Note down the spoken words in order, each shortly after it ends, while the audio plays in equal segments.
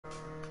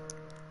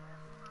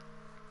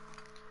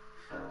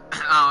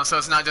Oh, so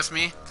it's not just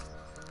me?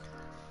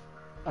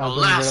 I've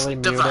been really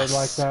muted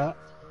like that.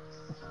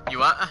 You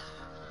what?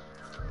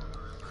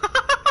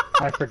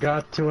 I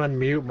forgot to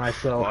unmute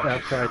myself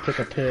after I took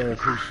a piss.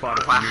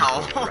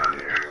 Wow.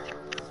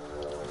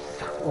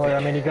 Well,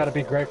 I mean, you gotta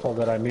be grateful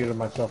that I muted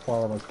myself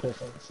while I was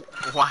pissing. So.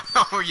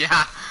 Wow,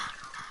 yeah.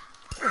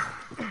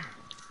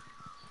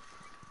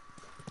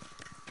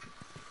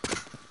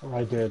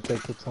 I did,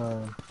 take the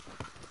time.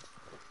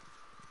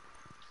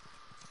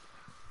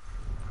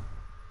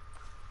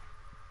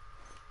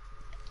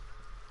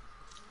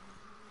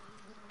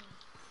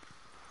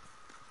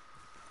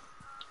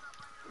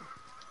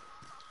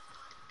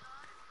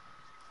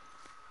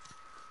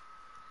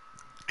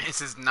 This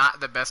is not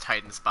the best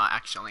hiding spot,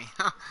 actually.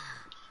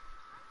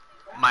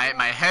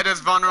 my head is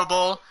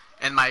vulnerable,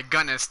 and my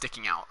gun is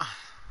sticking out.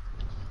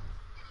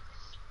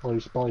 Well,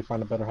 you should probably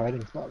find a better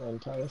hiding spot then,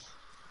 Titus.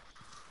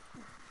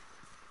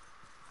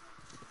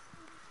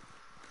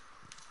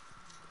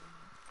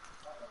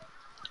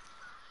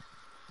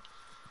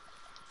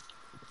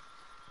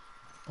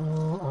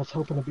 Oh, I was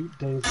hoping to beat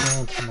Days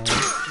Gone tonight.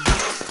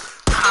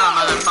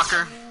 Ah,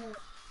 motherfucker.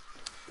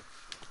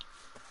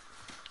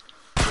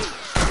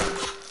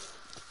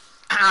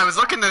 I was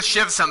looking to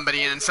shiv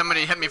somebody, and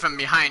somebody hit me from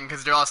behind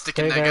because they're all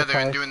sticking together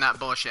and doing that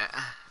bullshit.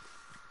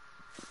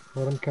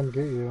 Let him come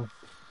get you.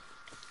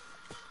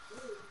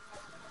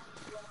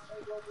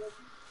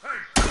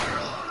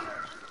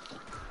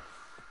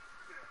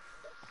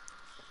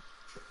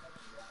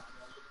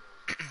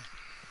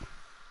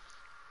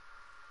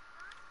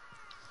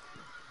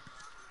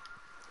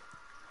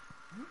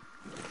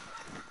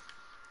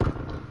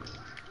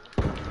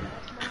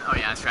 Oh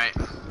yeah, that's right.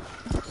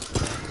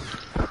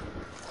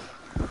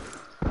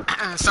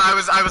 So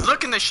I was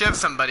looking to shiv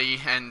somebody,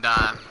 and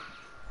I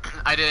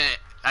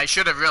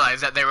should have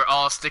realized that they were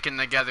all sticking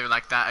together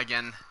like that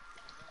again.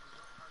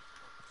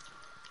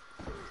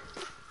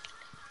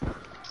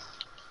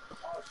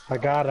 I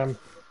got him.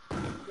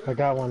 I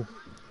got one.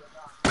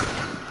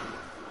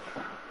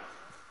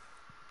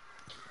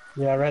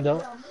 Yeah,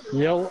 Randall.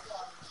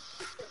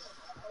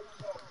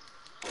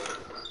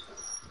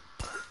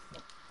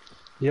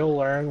 You'll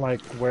learn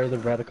like where the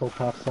reticle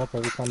pops up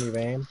every time you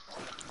aim.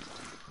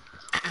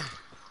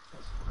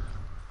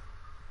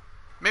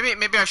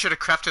 Maybe I should have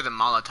crafted a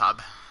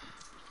Molotov.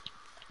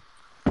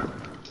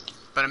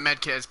 But a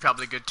medkit is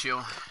probably good too.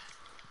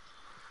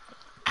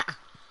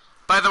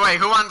 By the way,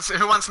 who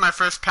wants my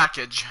first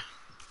package?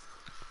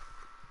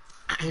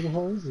 Where the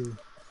hell is he?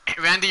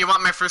 Randy, you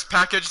want my first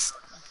package?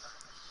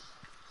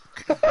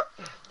 Heads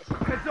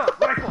up,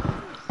 rifle!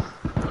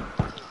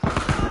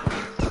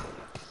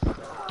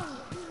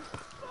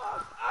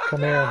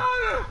 Come here.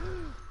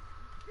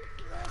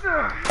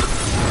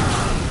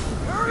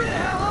 Hurry the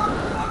hell up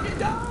and fucking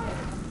die!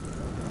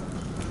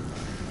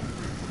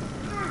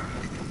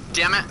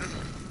 Damn it.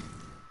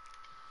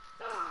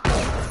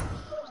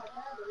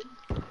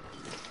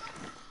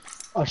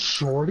 A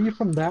shorty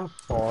from that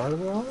far,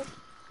 though?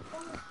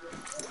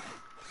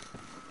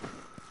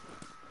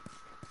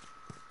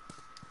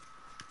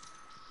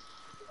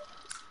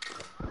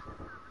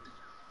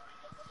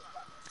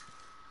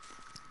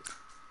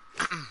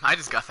 I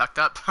just got fucked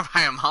up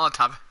by a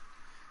Molotov.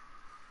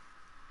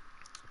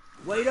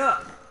 Wait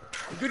up!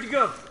 I'm good to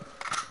go.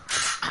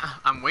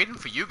 I'm waiting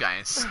for you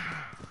guys.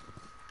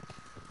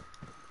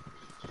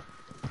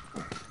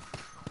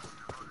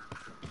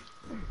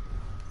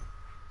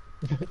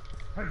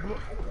 Hey, look!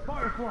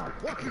 Firefly!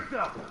 Watch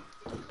yourself!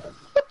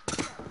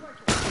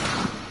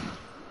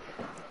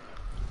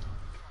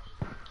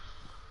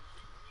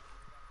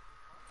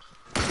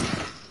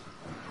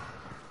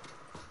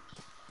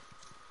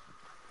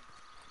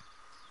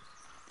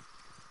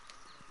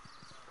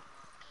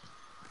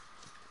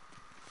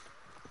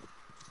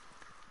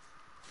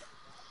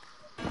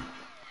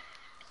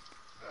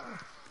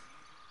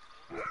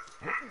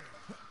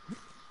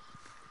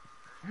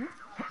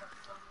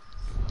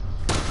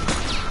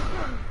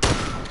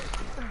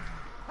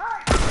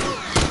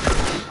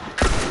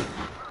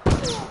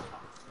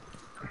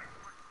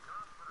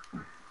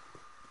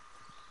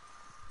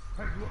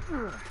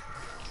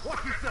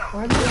 Watch yourself!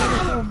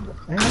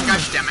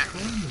 Gosh damn it.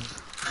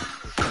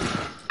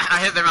 I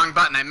hit the wrong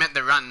button, I meant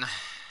to run.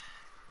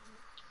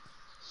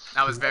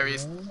 That was very...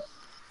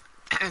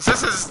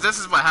 This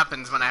is what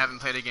happens when I haven't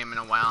played a game in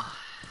a while.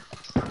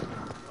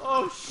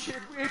 Oh shit,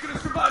 we ain't gonna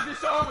survive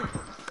this, are we?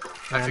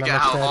 I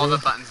forget how all the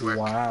buttons work.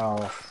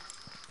 Wow.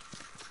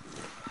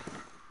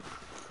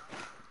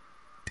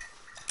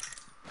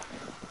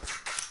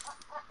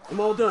 I'm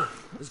all done.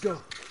 Let's go.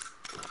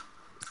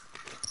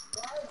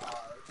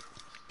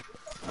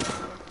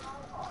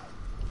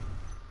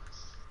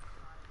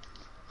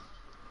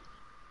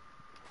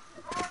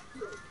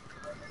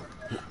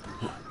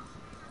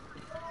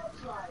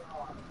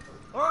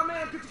 Alright,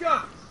 man, good to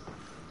go.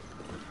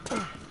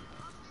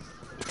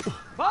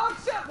 Bomb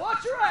set,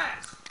 watch your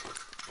ass!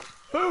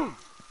 Boom!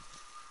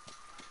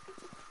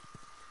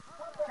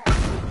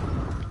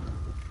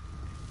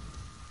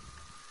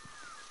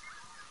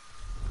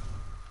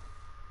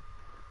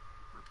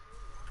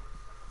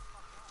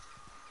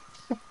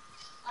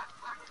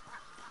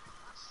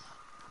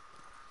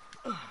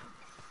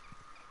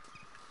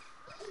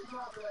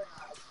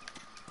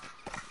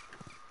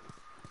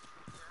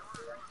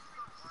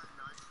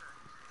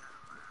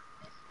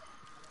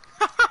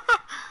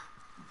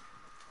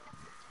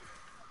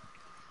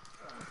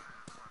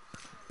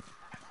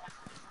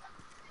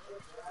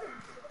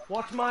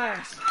 Watch my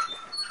ass.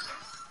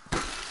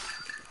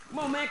 Come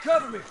on, man,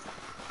 cover me.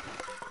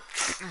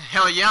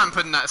 Hell yeah, I'm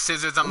putting that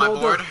scissors on my All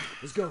board. done.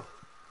 Let's go.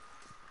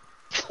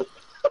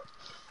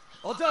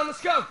 All done,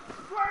 let's go.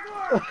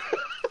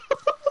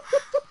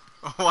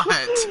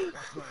 What?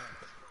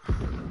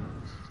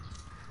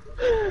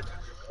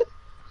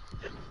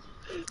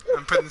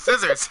 I'm putting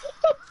scissors.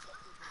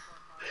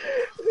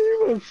 He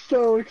was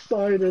so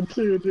excited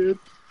too, dude.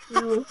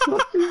 He was so...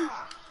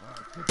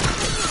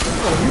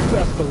 Oh, you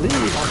best believe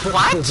I'm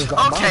putting scissors on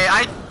What? Okay,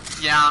 mine.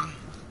 yeah.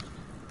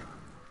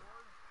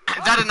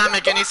 That did not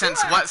make any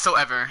sense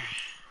whatsoever.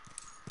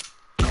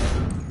 Hey,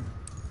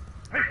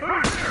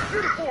 boom there,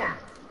 uniform.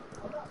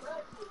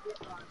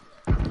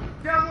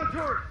 Down one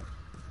turret.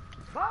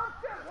 Bomb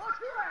set, watch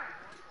your ass.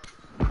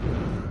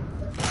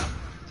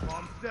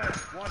 Bomb set,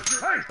 watch your...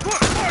 Hey, look,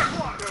 fire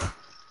block.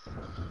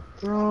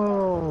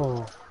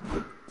 Bro.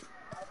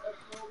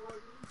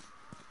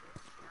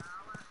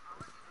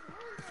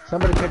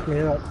 Somebody pick me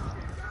up,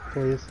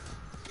 please.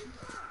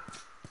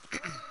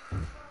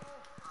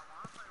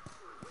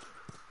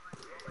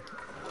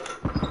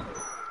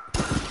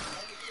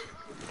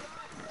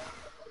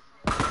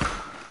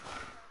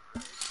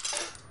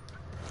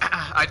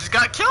 I just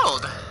got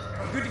killed.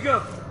 Good to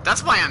go.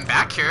 That's why I'm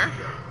back here.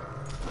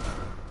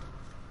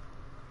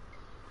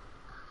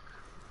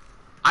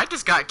 I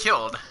just got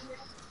killed.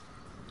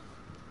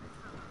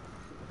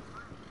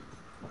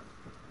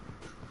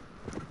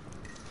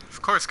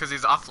 Of course, because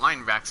he's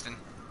offline, Braxton.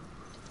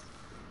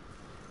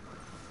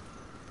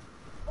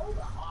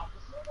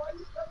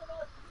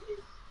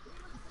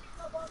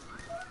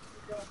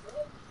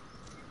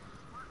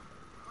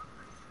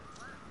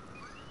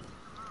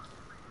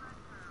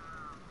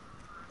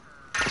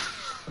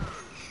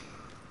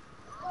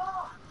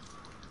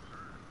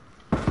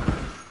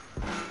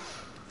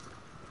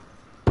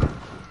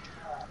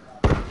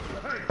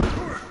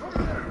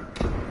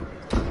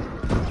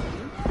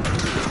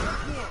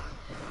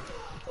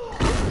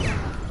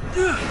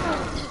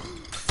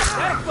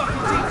 That'll fucking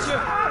teach you.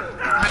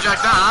 Hijack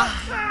that, huh?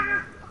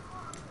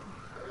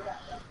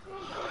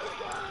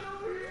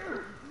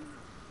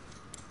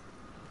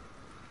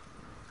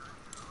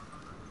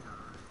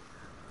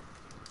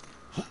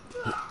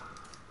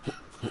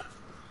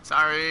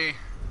 Sorry.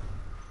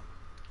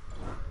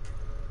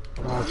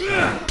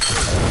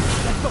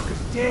 That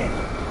fucker's dead.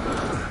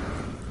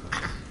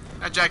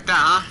 Hijack that,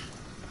 huh?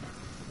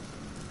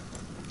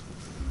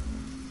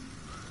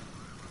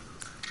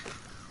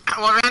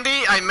 Well,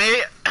 Randy, I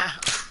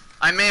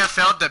may have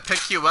failed to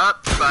pick you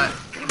up, but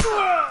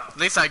at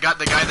least I got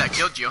the guy that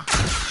killed you.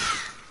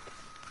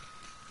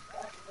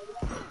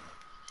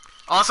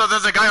 Also,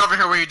 there's a guy over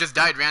here where you just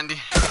died,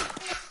 Randy.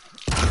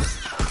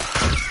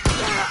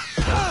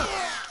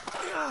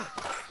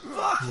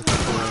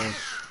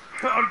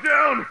 I'm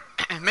down.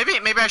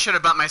 Maybe I should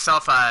have bought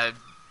myself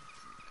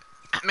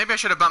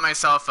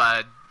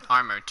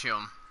armor too.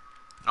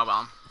 Oh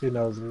well. Who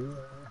knows?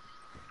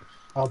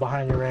 All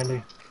behind you,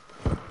 Randy.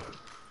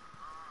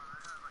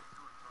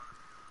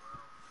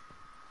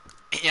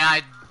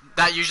 Yeah,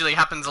 that usually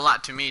happens a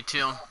lot to me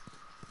too.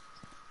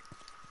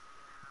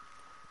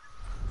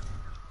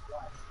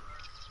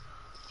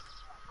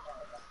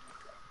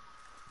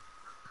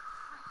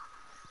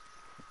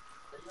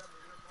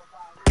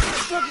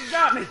 Fucking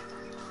got me.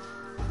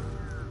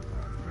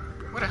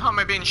 Where the hell am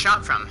I being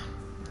shot from?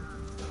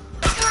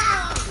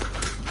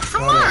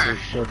 From Whatever, where?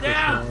 shit this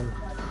Down. one.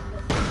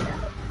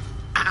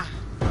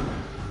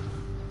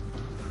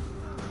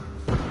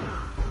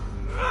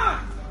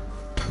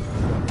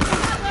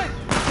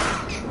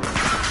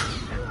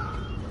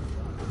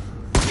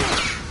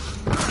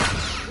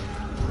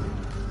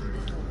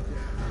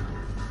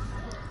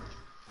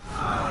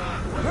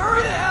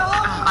 Hurry the hell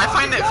up. I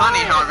find it funny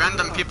how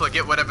random people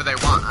get whatever they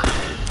want.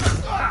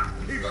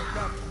 Keep it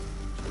coming.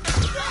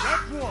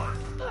 That's one.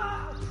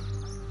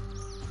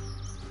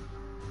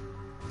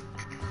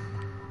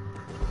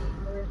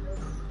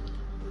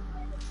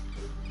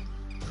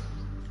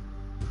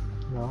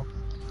 No.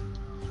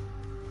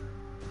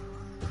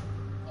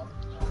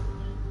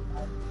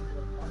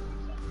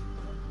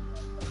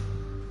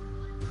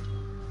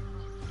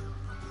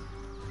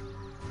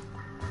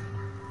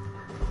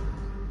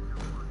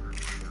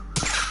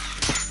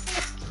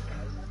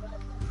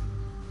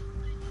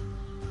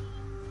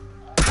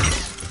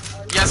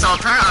 Yeah, so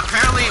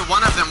apparently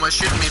one of them was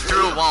shooting me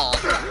through a wall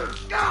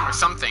or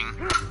something.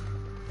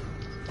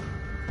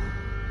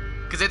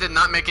 Because it did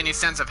not make any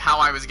sense of how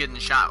I was getting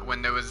shot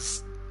when there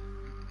was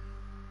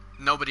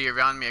nobody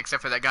around me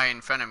except for that guy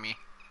in front of me.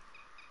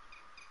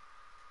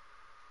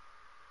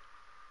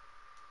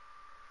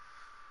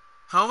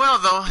 Oh well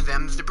though,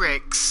 them's the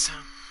breaks.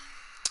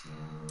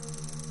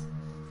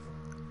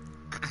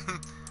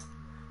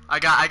 I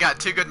got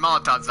 2 good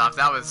Molotovs off.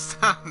 That was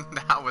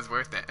that was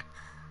worth it.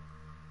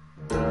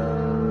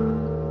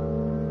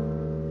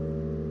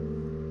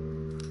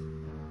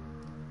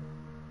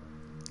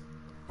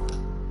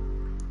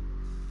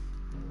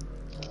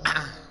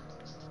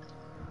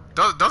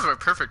 Those were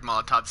perfect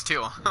Molotovs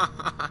too.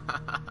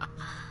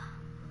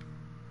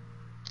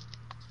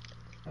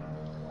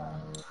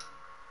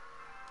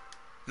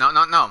 No,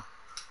 no, no.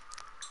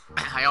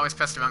 I always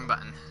press the wrong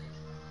button.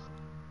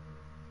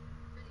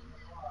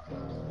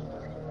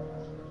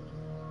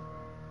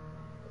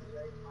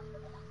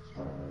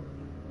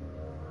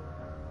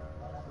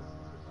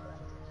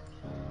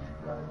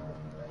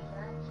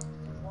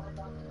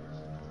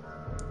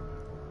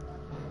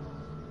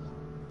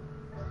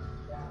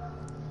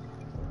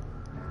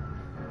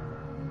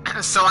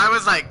 So I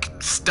was like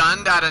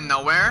stunned out of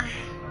nowhere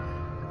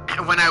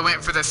when I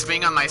went for the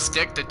swing on my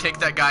stick to take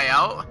that guy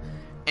out,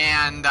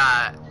 and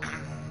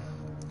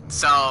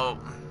so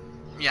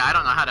yeah, I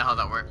don't know how the hell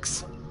that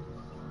works.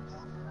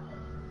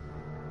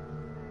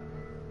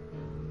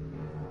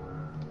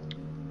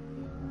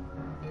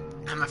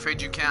 I'm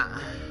afraid you can't.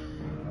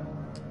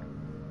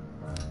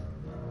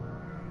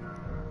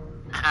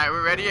 Alright,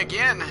 we're ready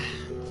again.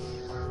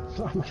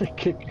 I'm gonna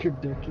kick your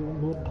dick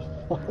in. What the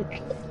fuck?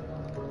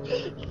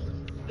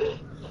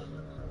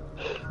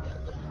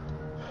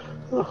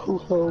 Oh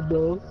hell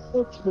no,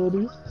 that's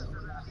funny.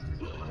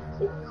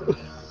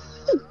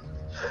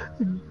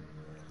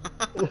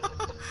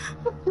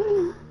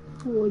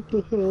 What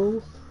the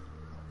hell?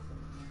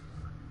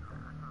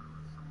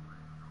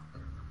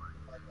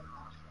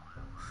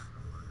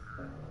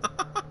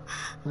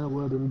 That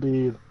would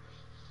indeed.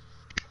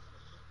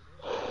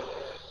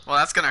 Well,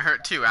 that's gonna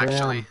hurt too,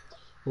 actually.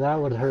 Damn, that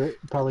would hurt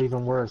probably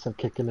even worse than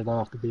kicking it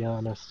off, to be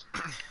honest.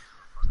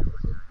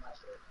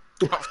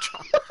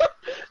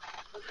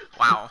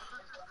 Wow.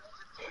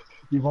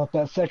 You want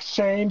that sex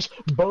change?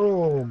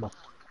 Boom!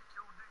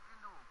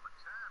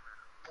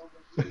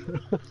 That's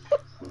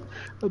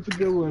a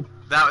good one.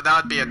 That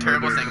would be a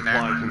terrible thing there.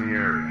 Supplies in the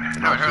area,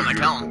 and That would hurt also like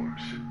hell.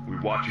 uniforms. We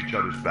watch each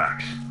other's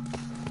backs.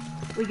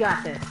 We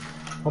got this.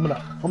 I'm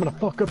gonna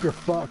fuck up your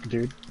fuck,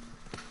 dude.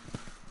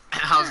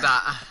 How's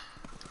that?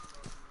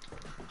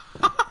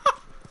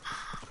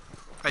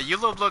 Hey, you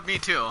low blowed me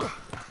too.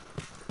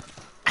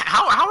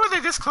 How are they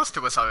this close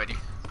to us already?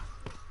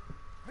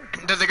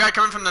 There's a guy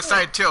coming from the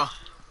side too.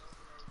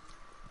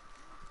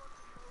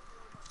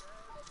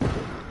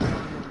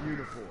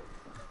 Uniform.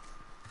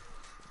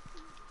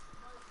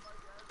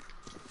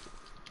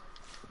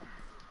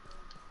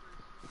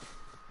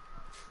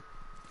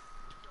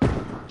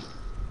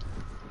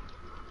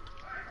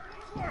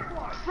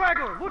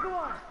 Straggler, look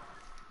alive!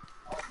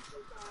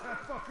 That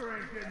fucker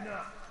ain't getting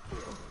up.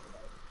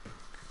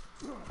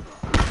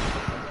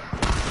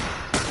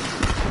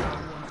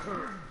 One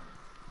hurt.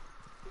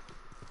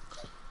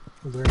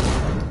 Is there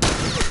anyone?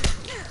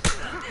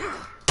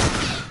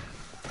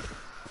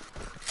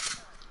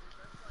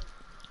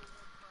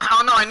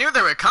 Oh no, I knew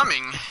they were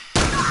coming.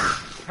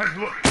 Hey,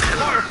 look!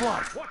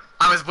 Firefly! What?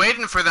 I was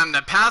waiting for them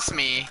to pass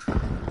me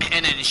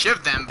and then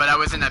shiv them, but I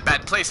was in a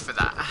bad place for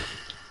that.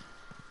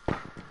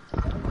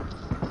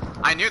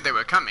 I knew they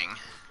were coming.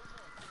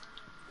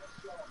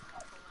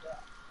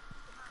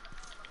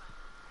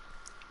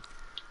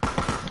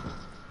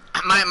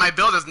 My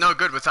build is no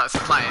good without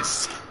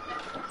supplies.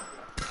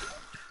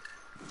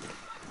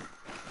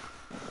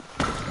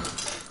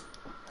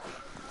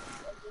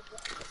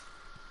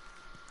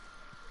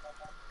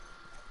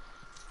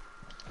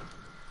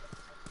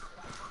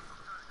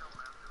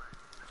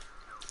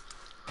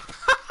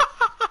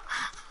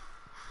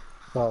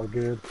 It's all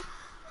good.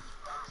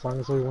 As long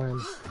as we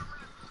win.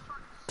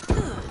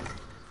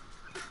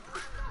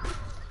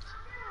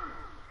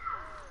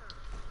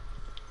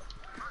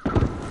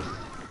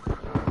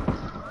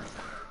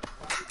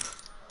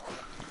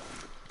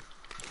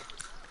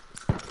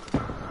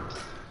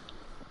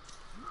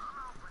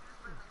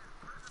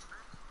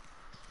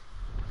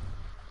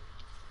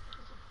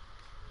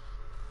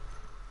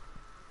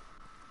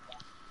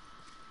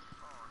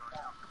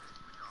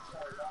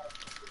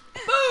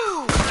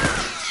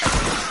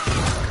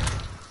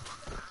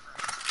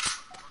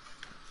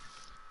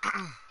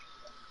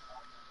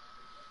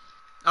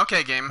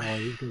 Okay, game. Oh,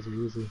 these guys are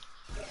easy.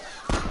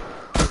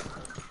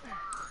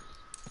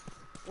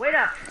 Wait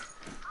up.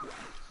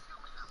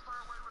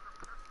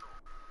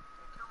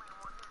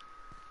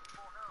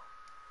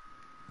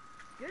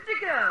 Good to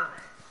go.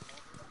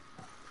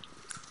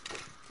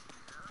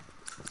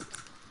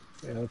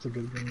 Yeah, that's a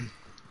good game.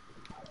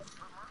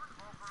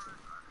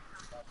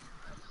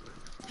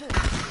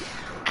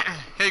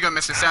 Here you go,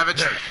 Mr.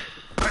 Savage. Hey,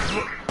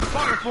 look!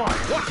 Firefly!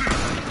 Watch it!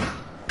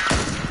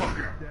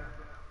 Fucker.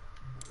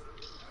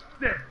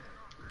 Dead.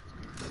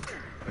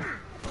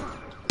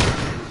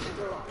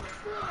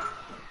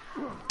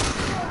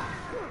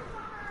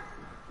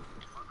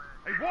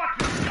 Hey, watch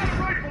it! Got a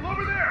rifle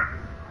over there!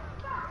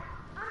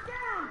 I'm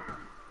down.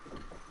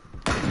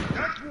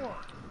 That's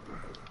one!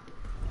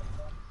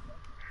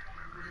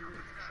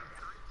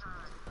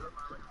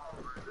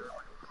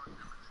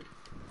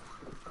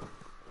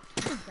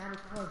 That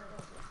was close.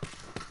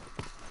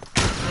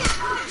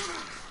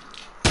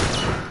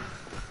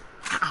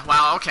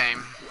 Wow, okay.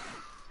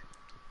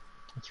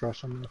 Let's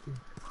rush them, Matthew.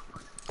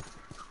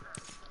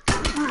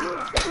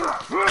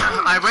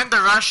 I went to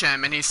rush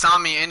him, and he saw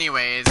me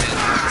anyways,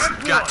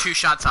 and got 2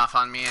 shots off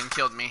on me and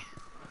killed me.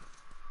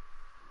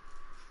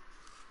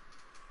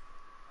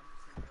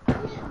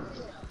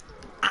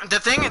 The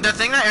thing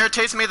that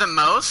irritates me the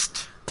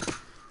most,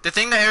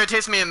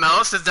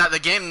 is that the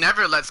game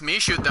never lets me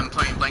shoot them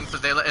point blank,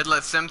 but it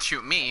lets them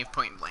shoot me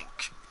point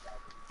blank.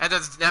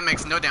 That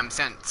makes no damn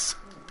sense.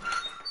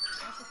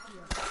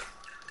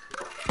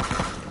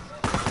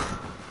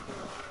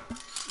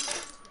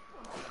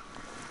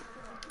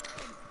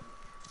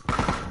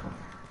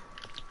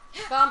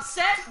 Bomb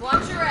set,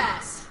 watch your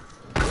ass.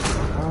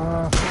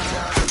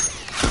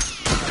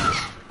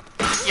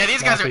 Yeah,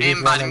 these guys are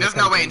aimbotting. There's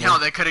no way in hell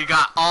they could have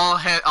got all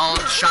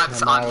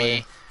shots on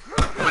me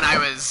when I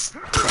was...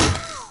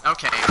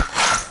 Okay.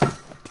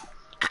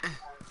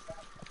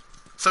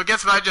 So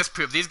guess what I just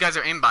proved? These guys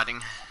are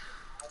aimbotting.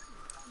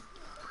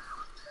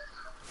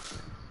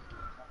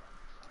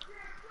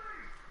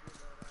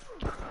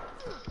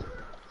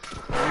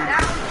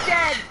 That one's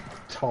dead.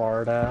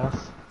 Tard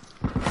ass.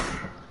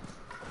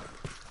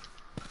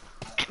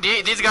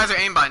 These guys are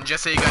aimbotting,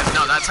 just so you guys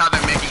know. That's how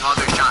they're making all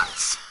their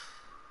shots.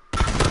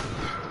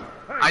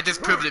 I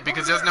just proved it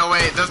because there's no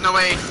way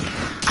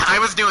I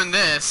was doing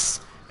this,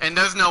 and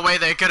there's no way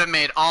they could have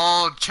made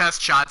all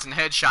chest shots and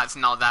head shots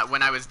and all that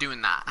when I was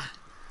doing that.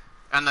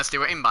 Unless they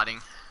were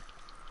aimbotting.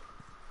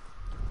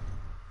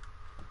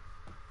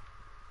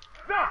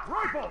 Stop!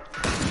 Rifle!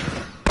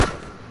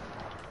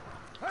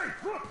 Hey,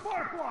 look,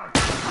 Firefly!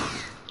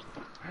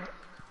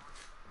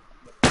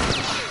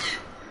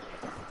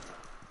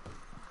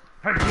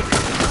 Hey, look!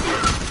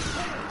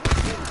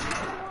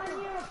 One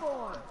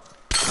uniform.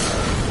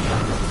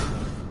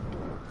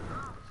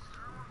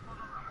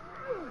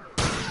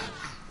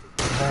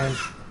 Man,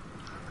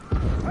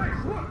 Hey,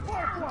 look,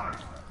 Firefly!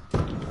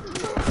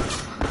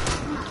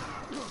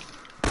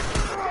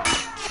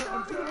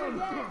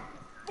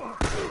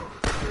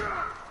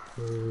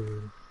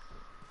 ooh.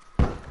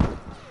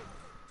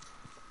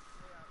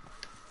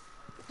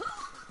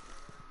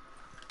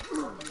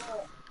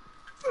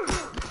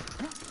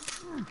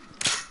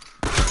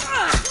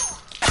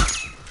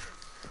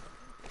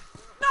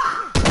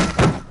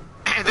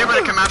 They would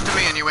have come after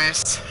me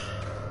anyways.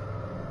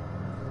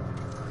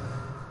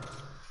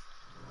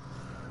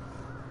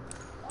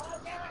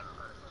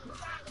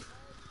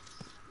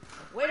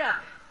 Wait up.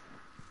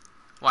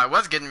 Well, I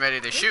was getting ready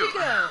to Good shoot. to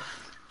go.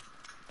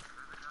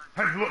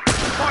 Hey, look!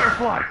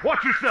 Firefly!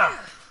 Watch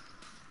yourself!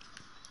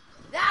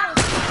 That'll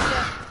teach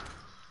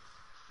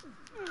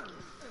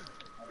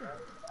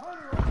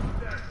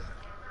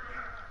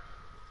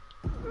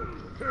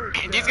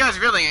ya. These guys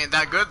really ain't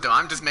that good though.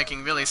 I'm just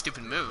making really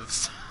stupid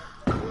moves.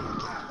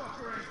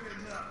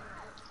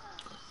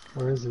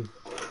 Where is he?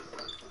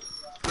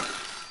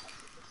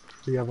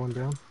 Do you have one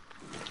down?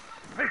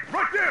 Hey,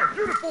 right there!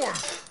 Uniform!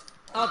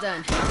 All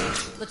done.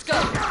 Let's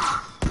go.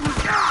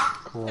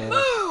 Cool.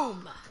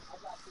 Boom!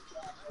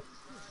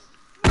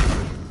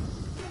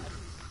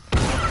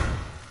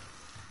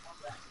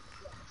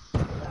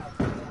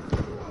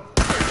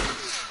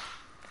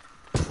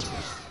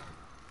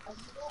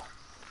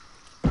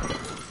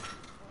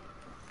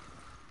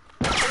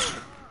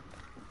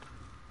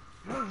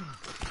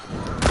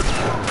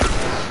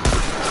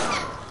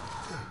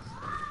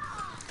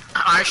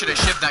 I should have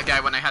shivved that guy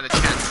when I had a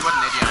chance. What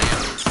an idiot I am.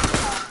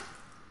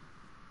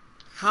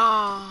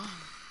 Oh.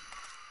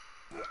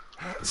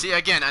 See,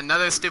 again,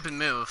 another stupid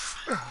move.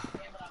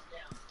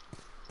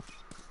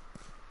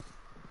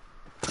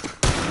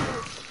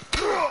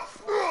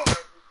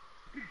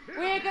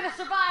 We ain't gonna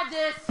survive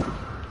this.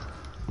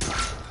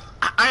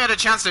 I had a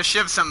chance to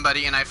shiv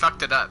somebody and I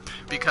fucked it up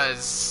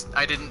because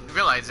I didn't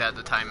realize that at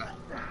the time.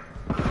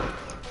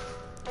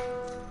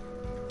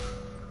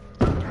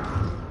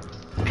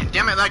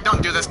 Damn it, like,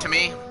 don't do this to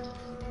me.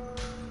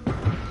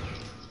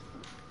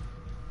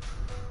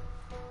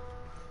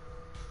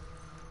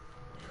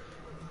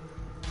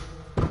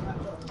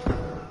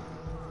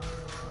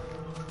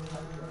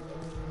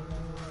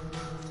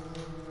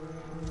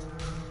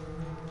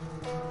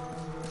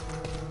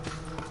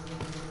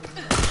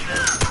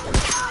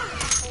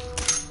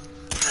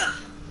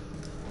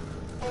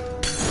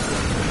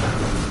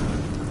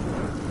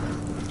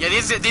 Yeah,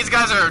 these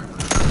guys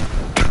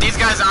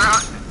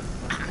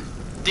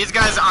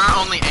aren't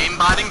only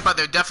aimbotting, but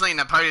they're definitely in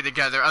a party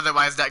together.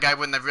 Otherwise, that guy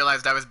wouldn't have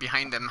realized I was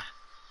behind him.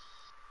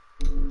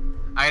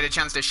 I had a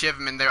chance to shiv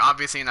him, and they're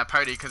obviously in a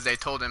party because they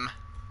told him.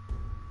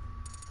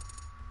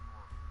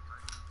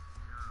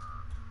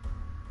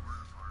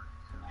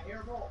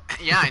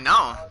 Yeah, I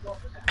know.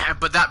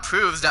 But that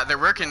proves that they're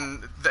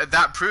working.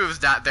 That proves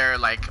that they're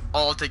like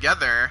all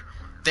together.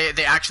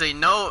 They actually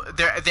know.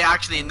 They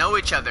actually know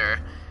each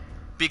other.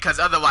 Because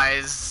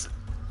otherwise,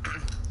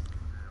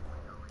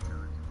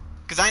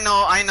 because I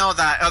know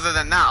that other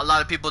than that, a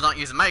lot of people don't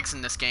use mics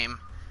in this game.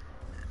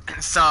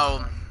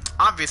 So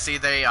obviously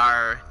they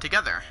are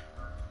together,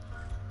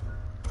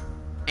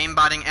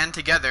 aimbotting and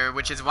together,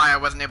 which is why I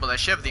wasn't able to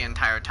shiv the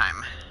entire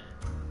time.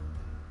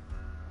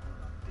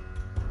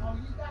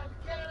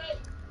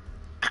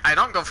 I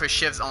don't go for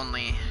shivs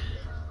only.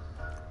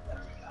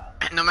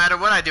 No matter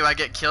what I do, I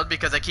get killed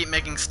because I keep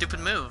making stupid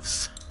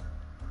moves.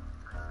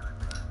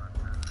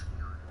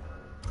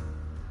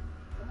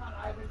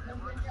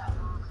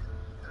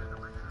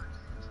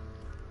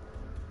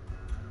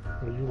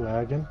 Are you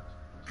lagging?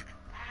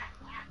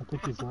 I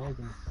think he's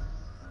lagging.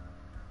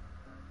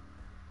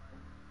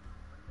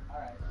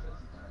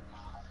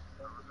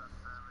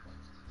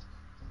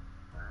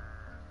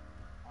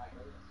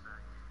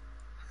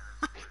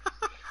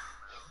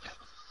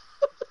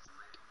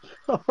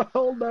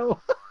 Oh no!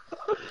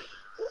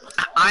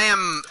 I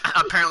am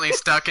apparently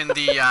stuck in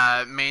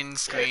the main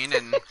screen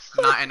and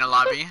not in a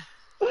lobby.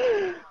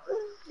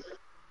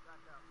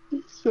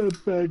 He said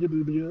faggot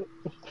idiot.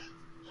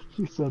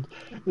 He said,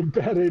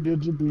 bad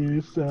ninja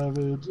B,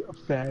 savage,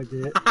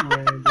 faggot,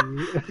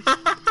 Randy.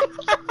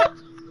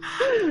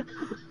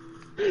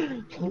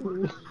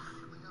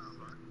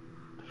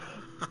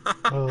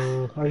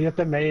 Oh, are you at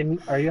the main?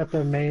 Are you at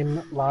the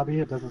main lobby?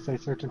 It doesn't say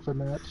searching for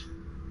match.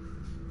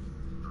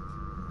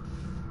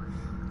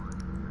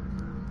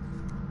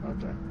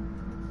 Okay.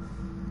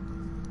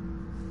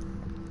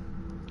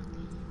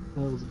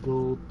 That was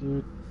gold,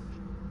 dude.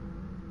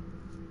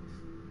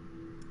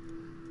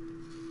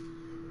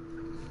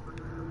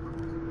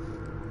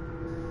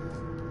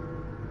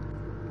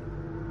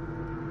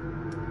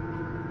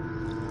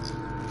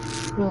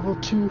 Level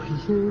 2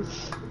 he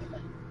is.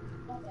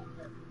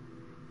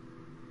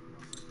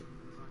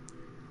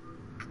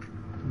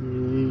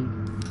 Yay.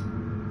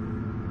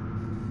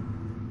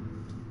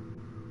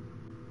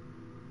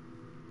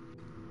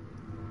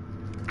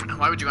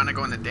 Why would you want to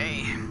go in the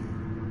day?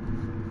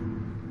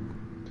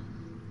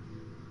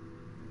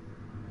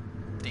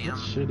 Damn.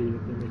 That's shitty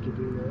if they make you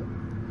do that.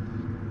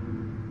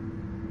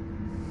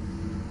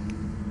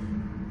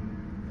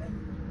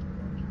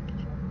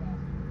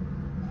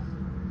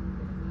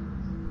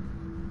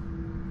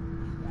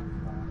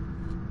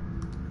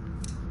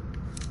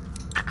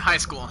 High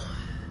school.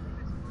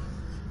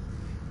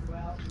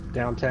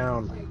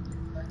 Downtown.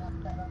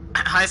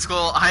 High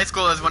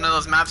school is one of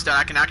those maps that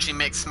I can actually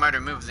make smarter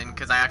moves in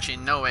because I actually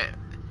know it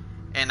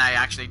and I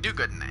actually do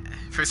good in it.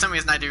 For some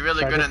reason I do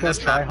really good in this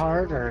Should I map. try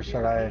hard or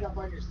should I?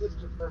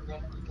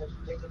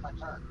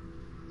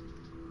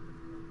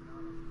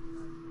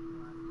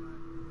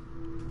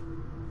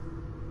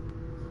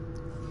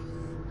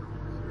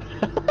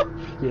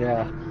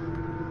 Yeah.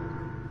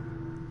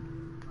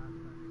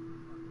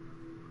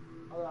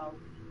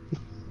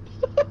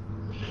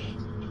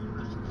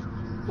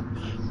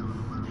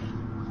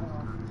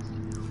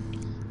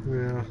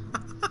 Yeah.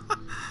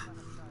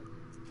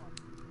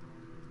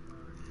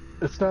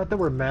 It's not that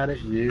we're mad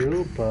at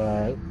you,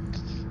 but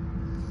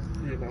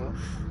you know.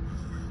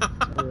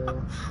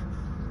 Yeah.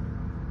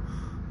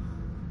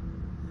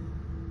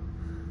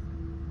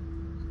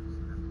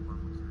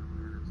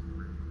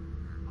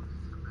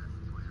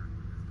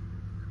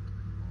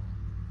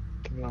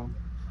 No.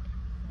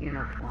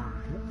 Uniform.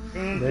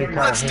 They call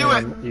Let's do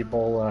it. him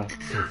Ebola.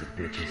 Filthy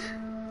bitches.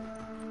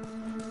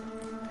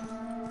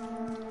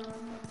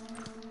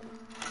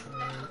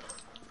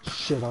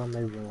 Shit on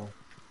their wall.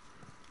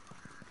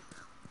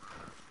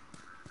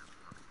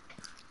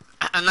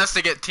 Unless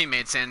they get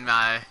teammates in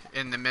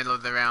the middle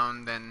of the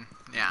round, then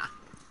yeah.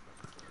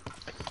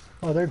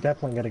 Oh, they're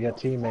definitely gonna get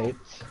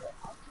teammates.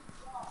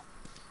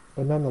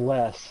 But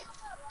nonetheless.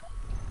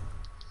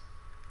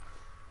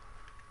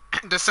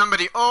 There's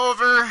somebody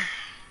over.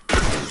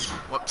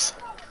 Whoops.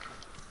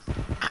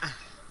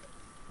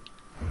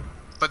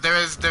 But there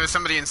was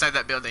somebody inside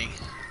that building.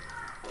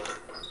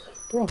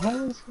 Bro,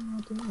 how is he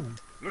not down?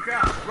 Look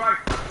out, right.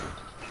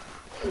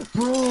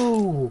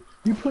 Bro!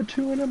 You put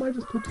 2 in him? I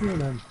just put 2 in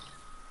him.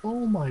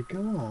 Oh my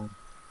god.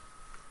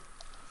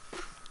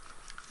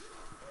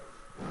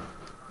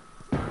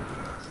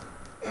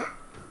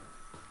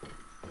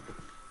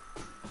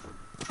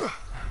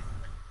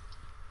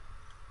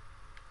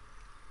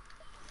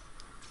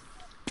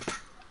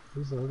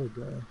 Who's the other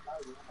guy?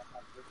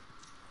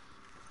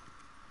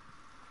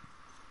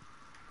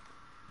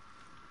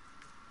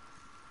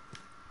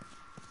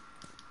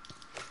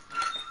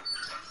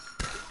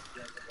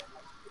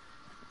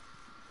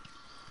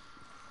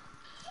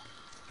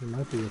 He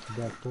might be at the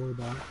back door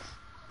box.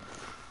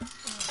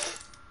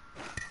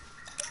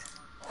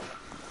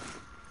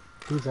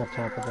 He's up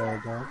top of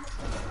the box.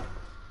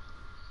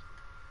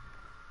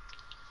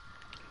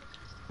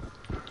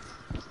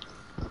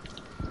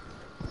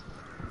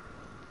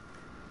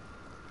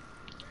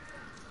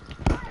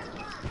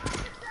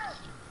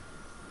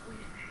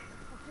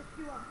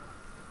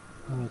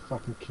 I'm gonna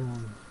fucking kill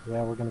him.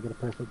 Yeah, we're gonna get a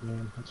perfect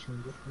game. Let's try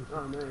and get perfect.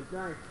 Oh man,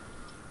 thanks.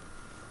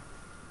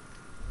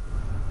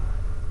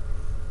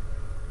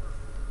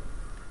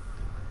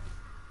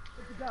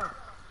 Good to go.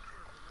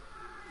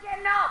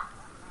 Getting up!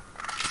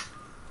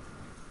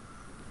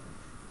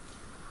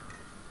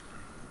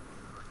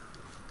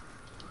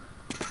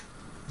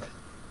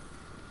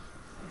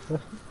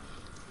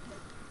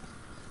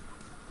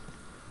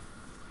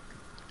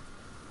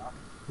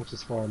 Which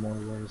is far more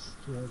worse.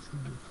 Yeah, it's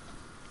gonna be...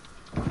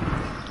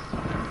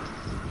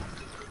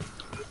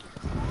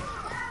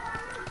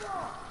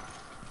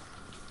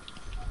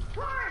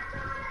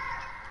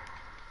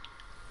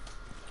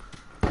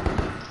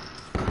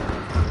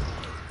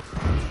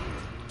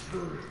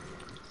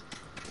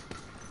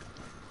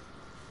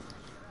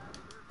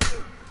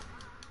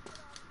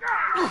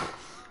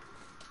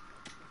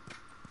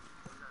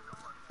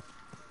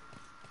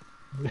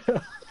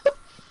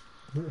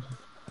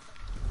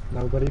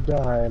 Nobody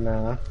die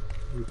now.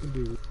 You can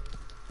do it.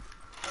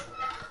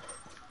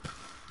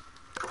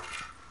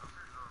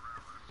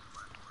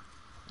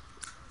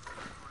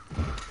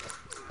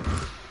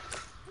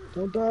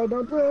 Don't die,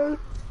 don't die!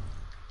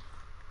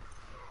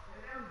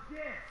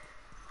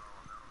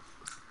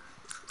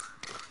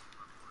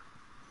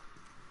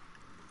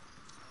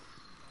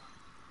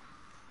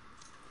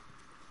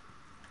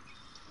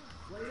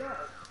 Wait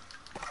up.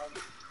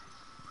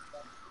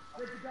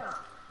 Good to go.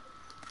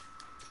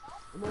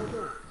 I'm all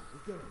done.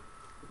 Let's go.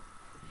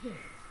 Shit,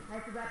 I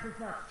have to wrap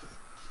this up.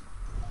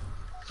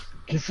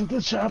 Get to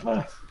the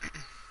chopper!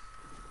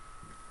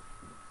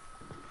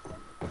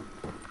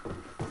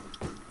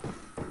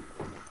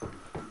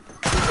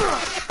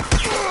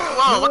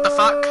 Whoa, what the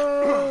fuck?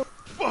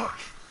 Fuck!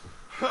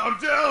 I'm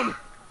down!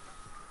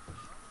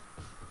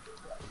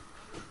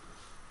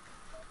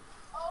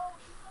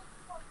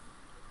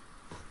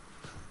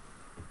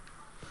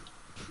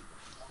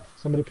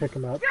 Somebody pick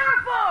him up.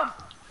 Uniform!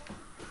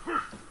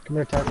 Come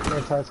here, Tess, come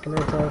here, Tess, come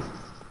here, Tess.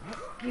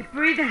 Keep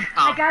breathing.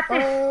 Oh. I got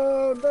this.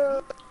 Oh,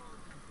 no!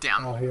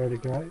 Damn. Oh, he already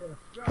got you.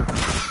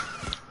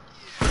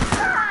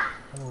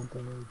 Oh,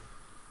 damn.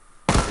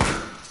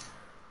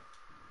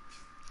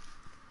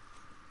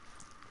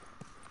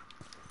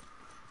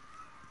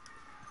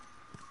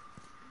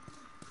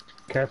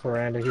 Careful,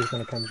 Randy, he's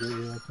gonna come get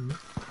you, I think.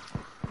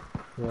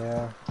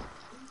 Yeah.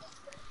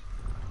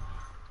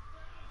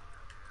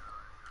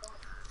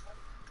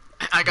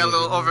 I got a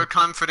little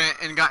overconfident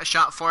and got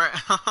shot for it.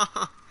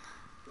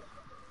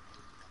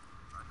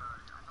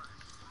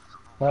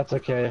 That's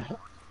okay.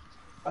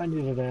 I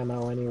needed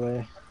ammo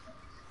anyway.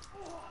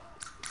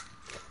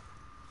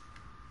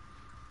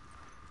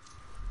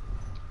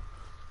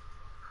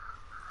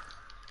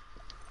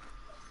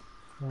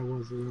 I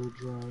was a little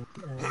dry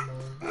with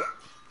ammo.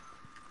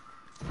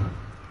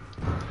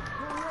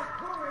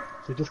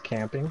 Is he just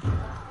camping?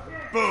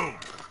 Boom!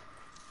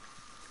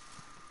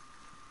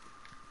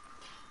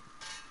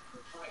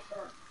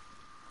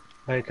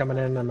 Hey, coming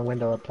in on the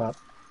window up top.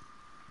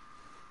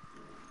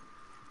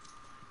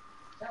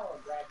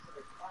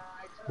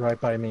 Right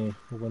by me.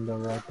 The window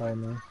right by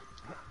me.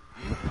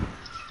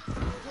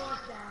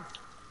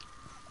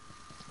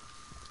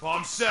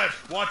 Bomb set!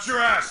 Watch your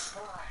ass!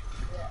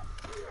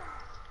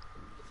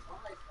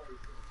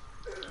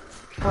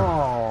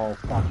 Oh,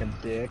 fucking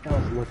dick. I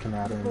was looking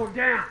at him. Go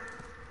down!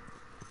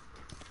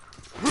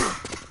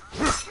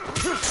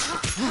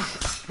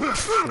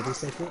 Did he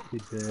take it? He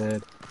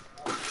did.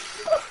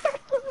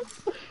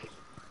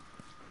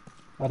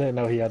 I didn't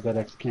know he had that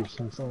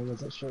execution, so I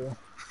wasn't sure.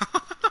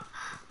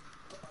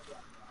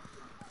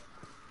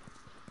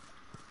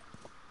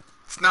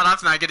 It's not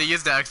often I get to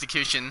use the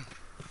execution.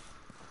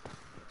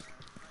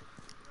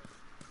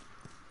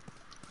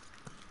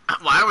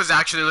 Well, I was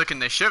actually looking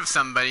to shiv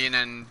somebody and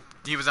then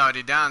he was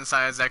already down, so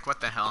I was like, what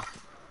the hell?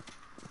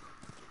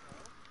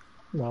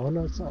 No,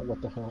 no, it's not.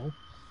 What the hell?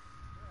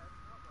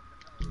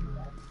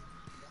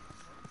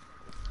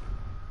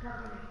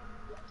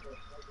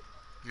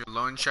 You're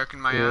loan sharking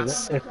my Dude,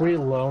 ass? if we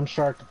loan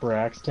sharked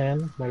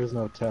Braxton, there's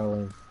no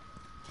telling.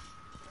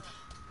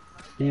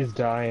 He's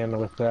dying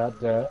with that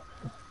debt.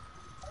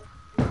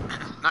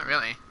 Not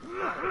really. I'm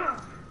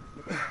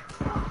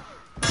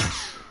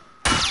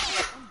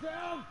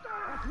down!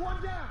 That's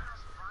one down!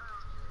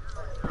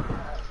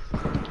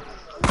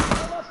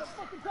 I'm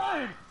fucking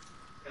dying!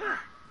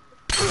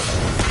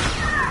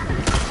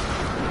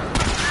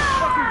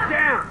 Fucking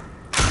down!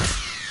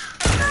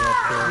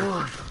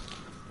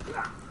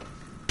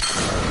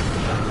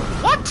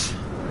 What?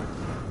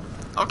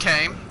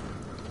 Okay.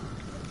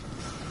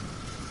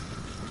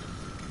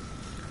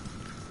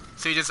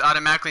 So he just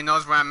automatically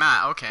knows where I'm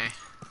at, okay.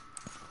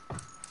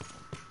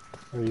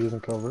 Are you using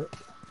covert?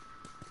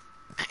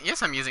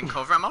 Yes, I'm using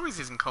covert. I'm always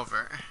using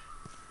covert.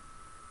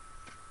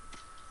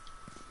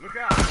 Look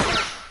out!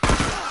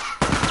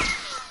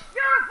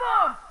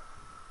 Uniform!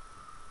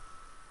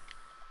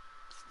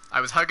 I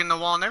was hugging the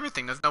wall and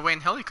everything. There's no way in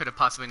hell he could have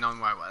possibly known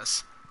where I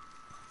was.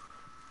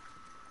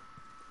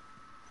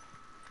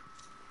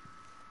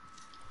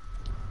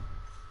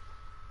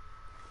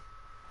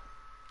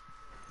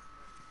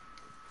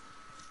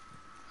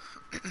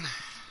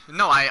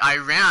 No, I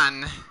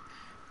ran,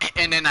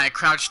 and then I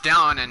crouched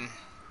down, and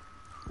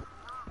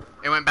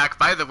it went back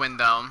by the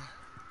window.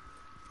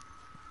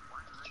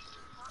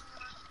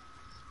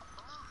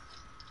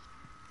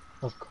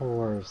 Of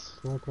course.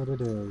 Look what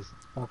it is.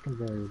 Fucking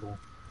variable.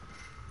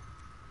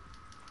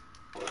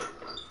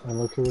 And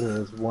look who it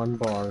is. One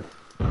bar.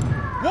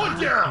 One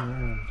down!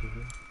 Yeah,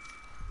 dude.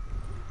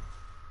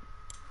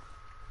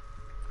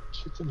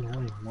 Shit's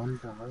annoying. One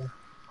bar.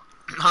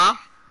 Huh?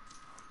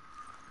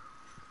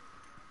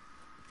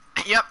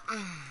 Yep.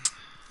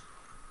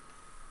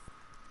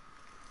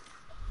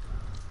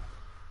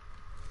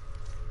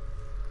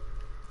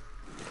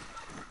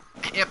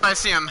 Yep, I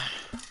see him.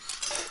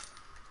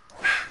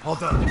 All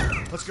done.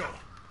 Let's go.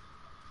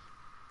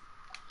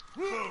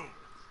 Boom!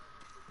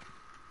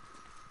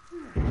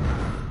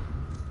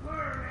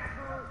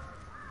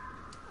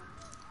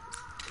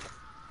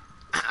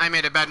 I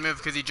made a bad move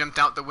because he jumped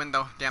out the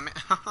window. Damn it.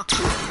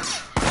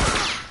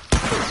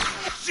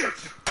 Shit!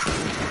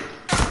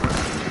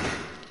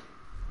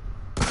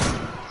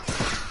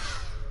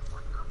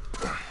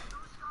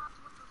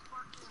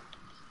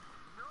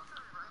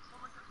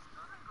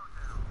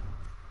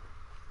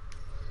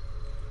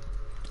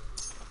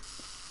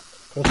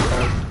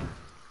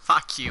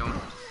 Fuck you.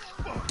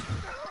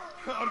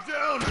 I'm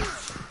down!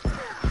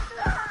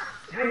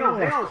 Hang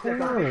on a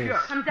second. I'll pick you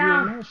up. I'm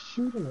down. You're not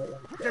shooting it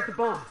like that. Set the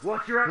bomb.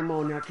 Watch your Come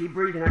on now, keep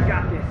breathing. I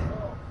got this.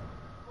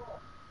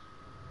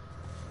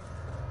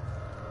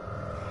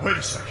 Wait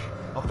a second.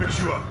 I'll fix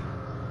you up.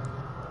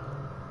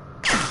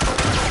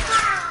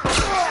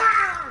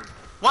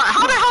 What?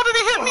 How the hell did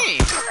he hit me?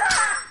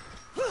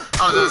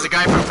 Oh, there was a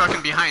guy from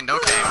fucking behind.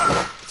 Okay.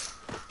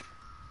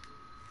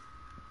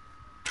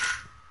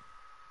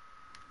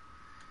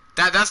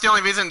 That's the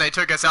only reason they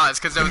took us out. Is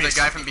because there was a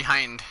guy from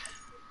behind.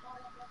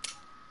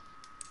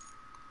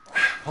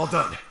 All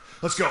done.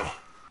 Let's go.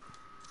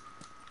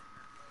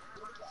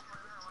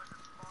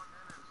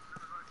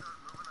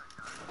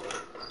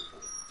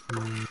 I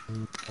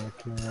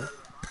can't.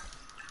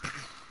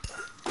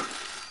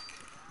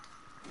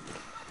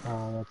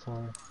 Oh, that's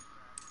all.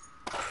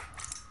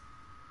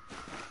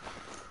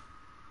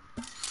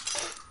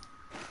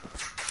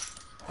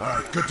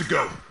 Alright, good to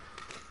go.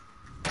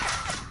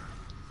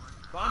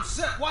 Bomb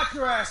set, watch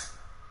your ass!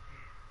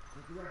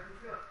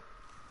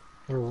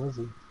 Where was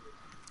he?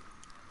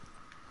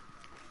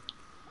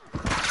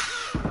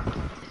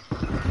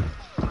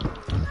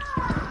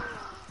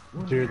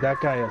 Dude, that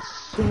guy is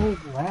so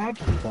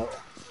laggy though.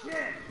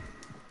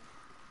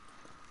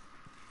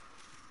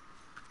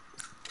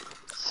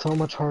 So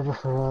much harder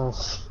for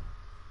us.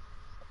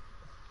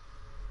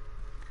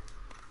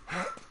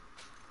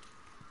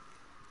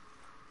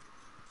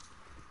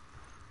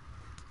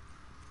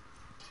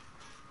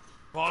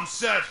 Bomb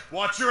set.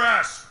 Watch your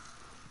ass.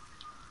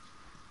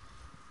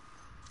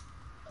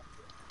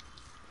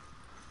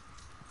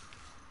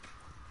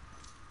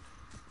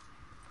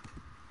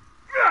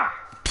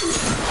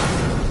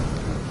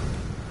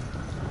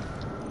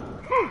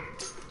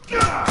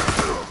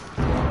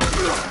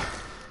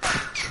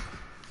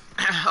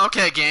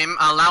 Okay, game.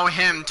 Allow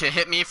him to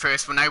hit me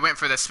first when I went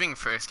for the swing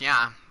first.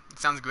 Yeah,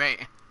 sounds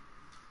great.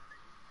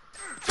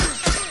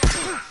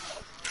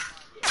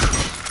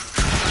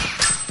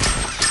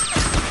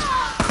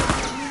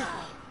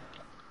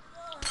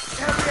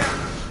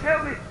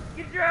 Help me!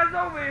 Get your ass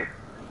over here!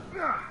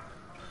 Yeah.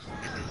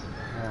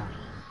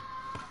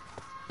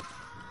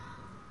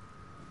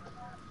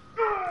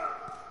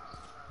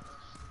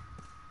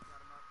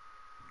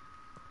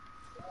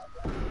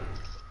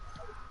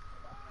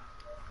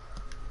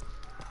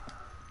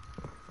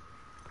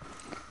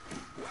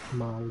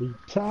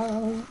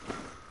 Molotov.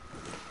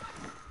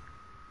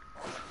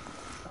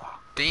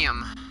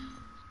 Damn.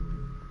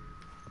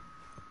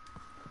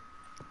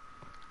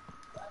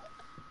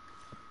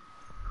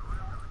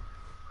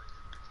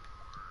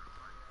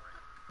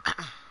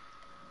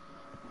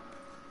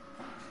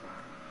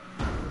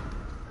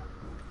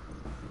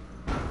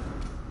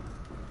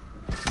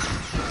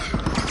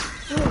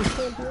 Oh, you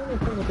can't do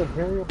anything with a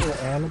variable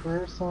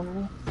amber or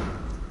something?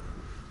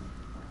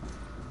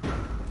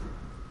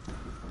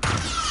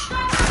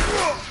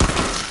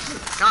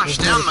 Gosh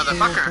There's damn, not a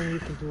single motherfucker. thing you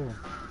can do.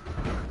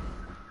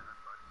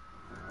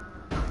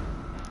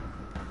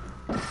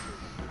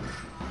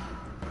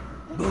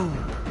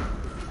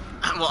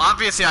 Well,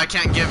 obviously I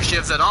can't give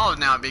shivs at all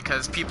now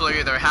because people are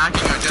either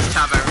hacking or just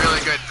have a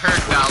really good perk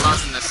that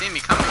allows them to see me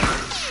coming.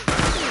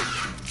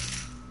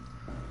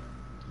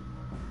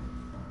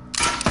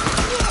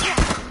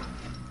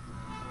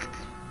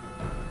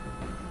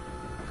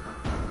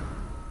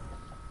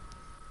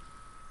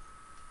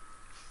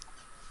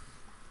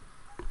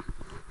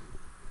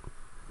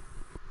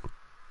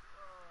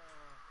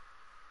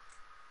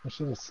 I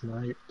should have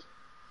sniped.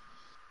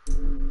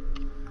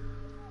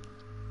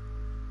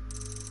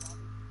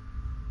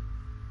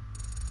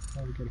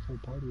 Oh, we got a full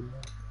party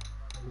now.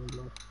 I really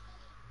love.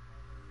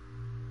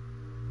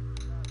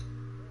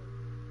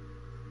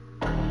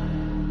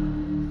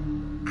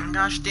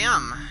 Gosh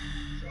damn.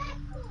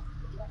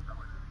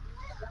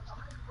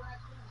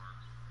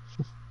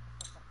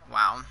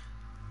 Wow.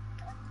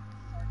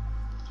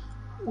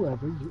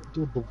 Whoever you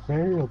did the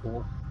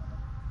variable,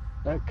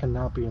 that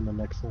cannot be in the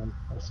next one.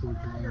 I swear to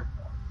God.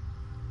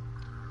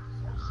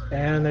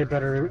 And they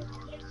better.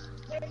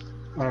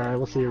 Alright,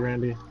 we'll see you,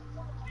 Randy.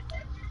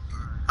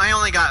 I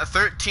only got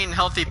 13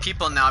 healthy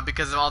people now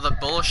because of all the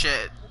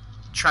bullshit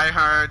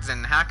tryhards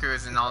and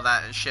hackers and all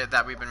that shit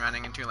that we've been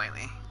running into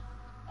lately.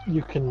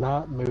 You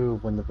cannot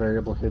move when the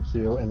variable hits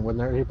you, and when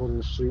they're able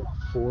to shoot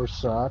 4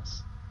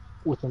 shots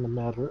within a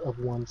matter of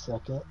 1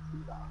 second,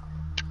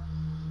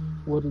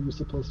 what are you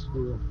supposed to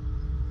do?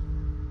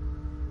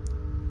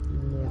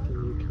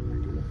 Nothing you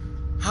can do.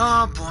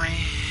 Oh boy.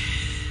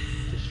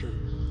 Just shoot.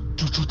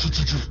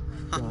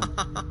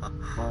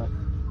 Why?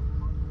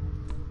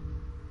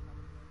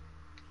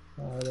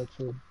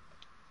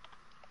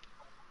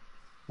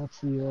 That's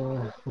the,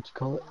 what you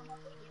call it?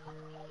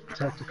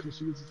 Tactical,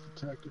 she uses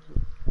the tactical.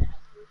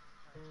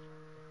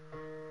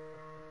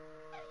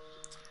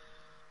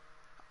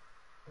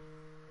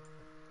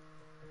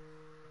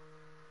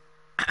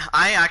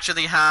 I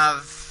actually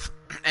have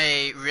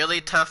a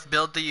really tough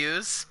build to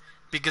use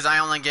because I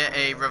only get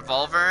a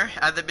revolver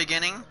at the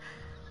beginning,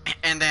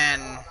 and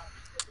I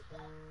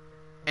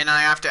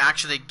have to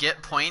actually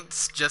get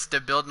points just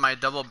to build my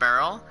double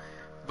barrel,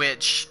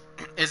 which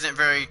isn't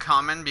very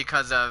common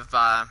because of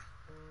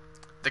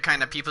the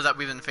kind of people that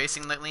we've been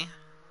facing lately.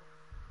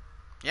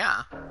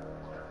 Yeah.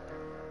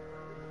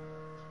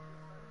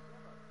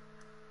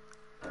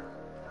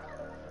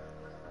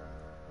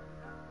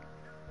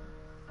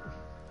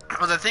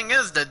 Well, the thing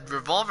is, the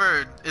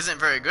revolver isn't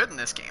very good in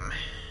this game.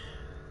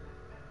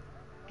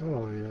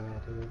 Oh yeah,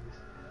 it is.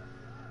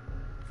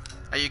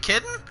 Are you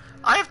kidding?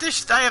 I have to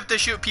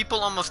shoot people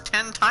almost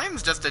 10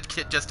 times just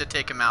to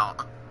take them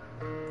out.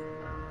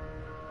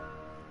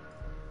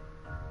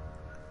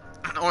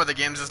 Or the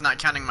game's just not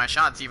counting my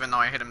shots even though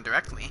I hit them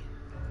directly.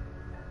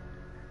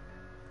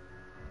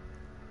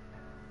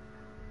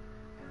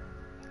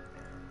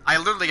 I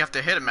literally have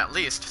to hit them at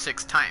least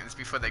 6 times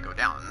before they go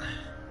down.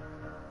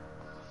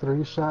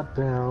 3 shot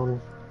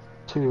down,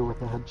 2 with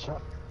a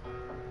headshot.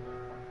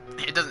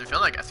 It doesn't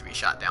feel like a 3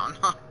 shot down.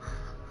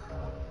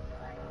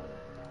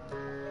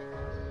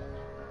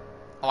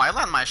 Oh, I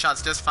land my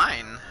shots just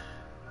fine.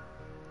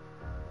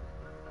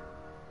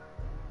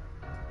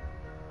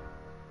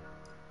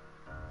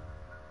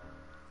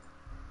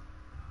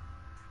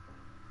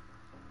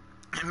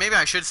 Maybe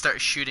I should start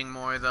shooting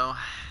more though.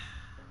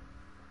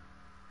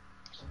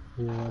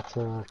 Yeah, it's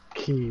a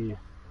key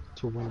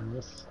to winning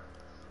this.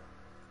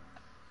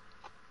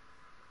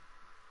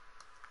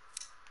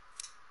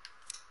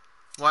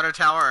 Water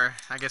tower.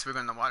 I guess we're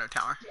going to the water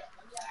tower.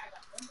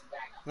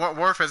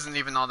 Wharf isn't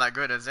even all that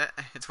good, is it?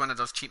 It's one of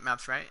those cheap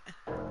maps, right?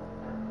 Yeah,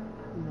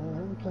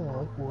 I kind of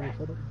like Warrior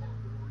Fighter.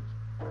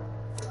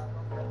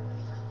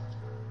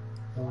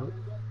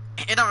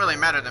 It don't really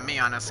matter to me,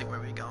 honestly, where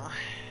we go.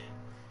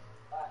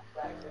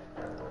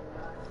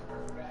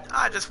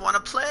 I just want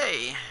to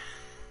play.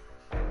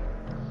 I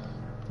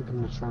think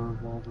I'm gonna try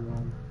revolver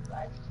on.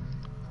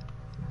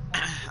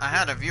 I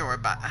had a viewer,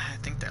 but I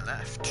think they're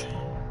left.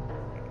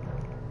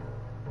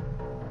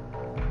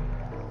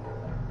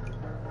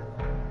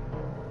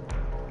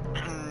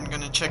 I'm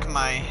gonna check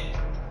my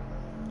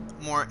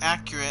more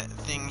accurate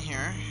thing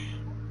here,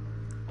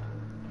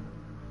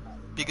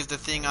 because the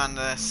thing on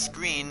the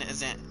screen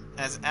isn't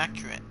as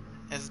accurate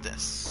as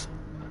this.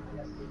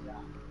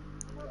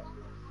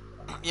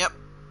 Yep.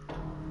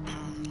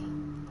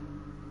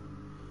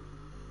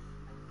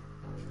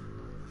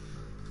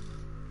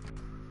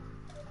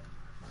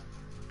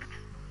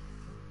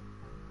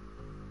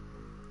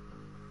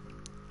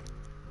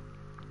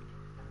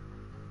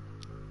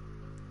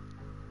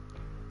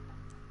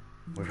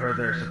 We've heard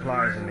there are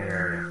supplies in the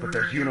area, but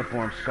there's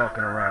uniforms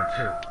skulking around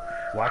too.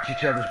 Watch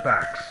each other's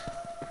backs.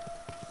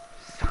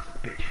 Son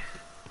of bitches.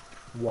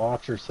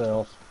 Watch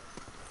yourself.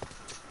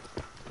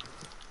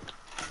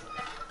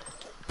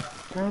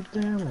 God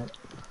damn it.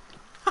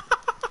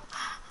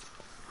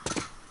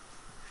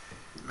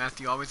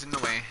 Matthew always in the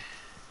way.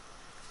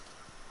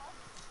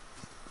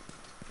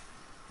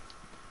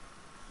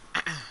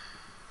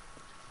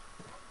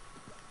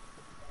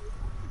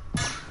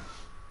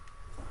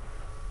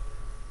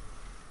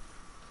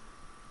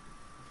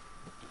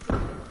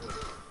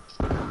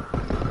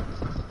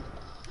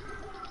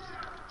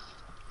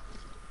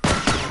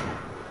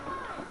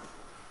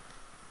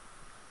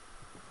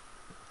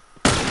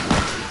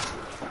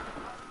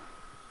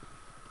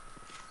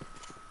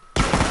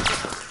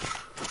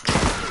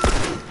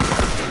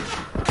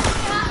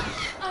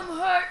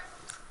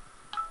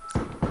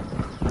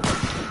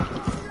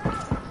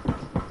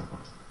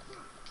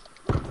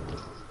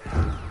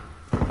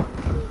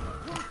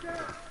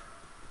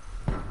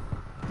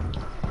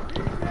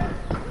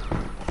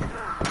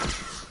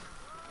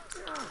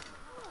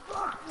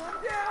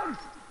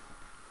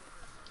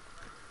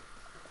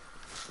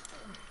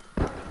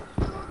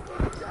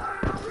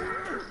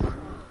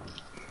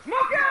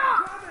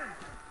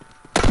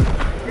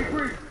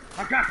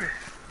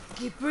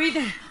 Keep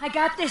breathing. I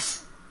got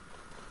this.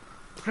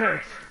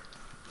 Thanks.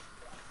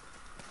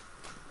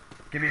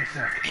 Give me a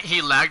sec.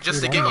 He lagged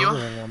just to get you?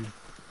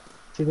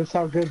 See, that's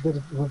how good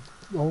the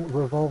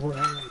revolver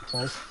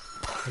is.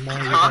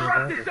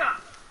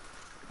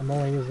 I'm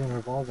only using a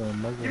revolver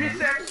and muzzle. Give me a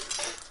sec.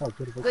 That's how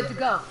good of a Good to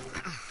go.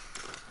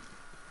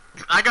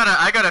 I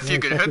got a few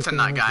good hits on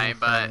that guy,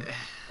 but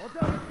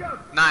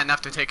not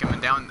enough to take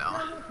him down though.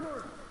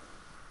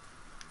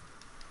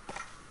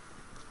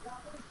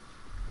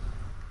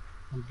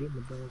 I'm getting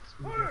the bullets.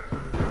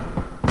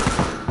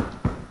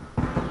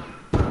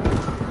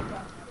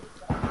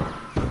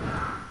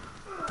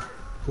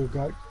 Who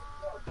got?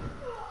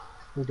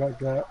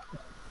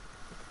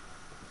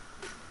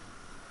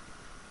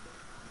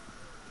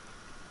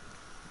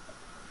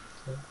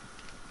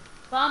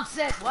 Bomb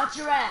set. Watch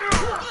your ass.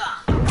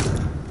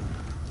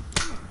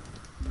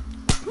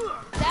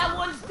 That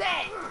one's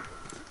dead.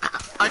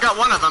 I got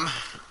one of them.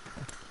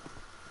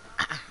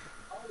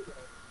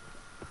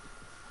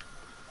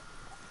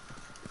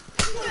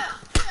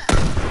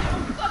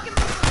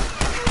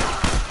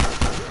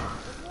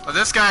 Well,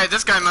 this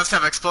guy must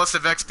have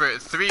explosive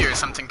expert 3 or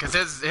something, because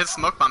his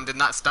smoke bomb did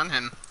not stun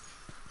him.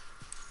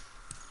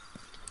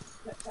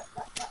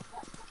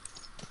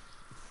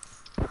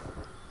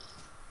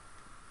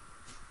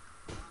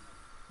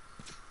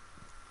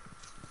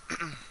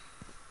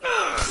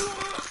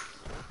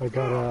 I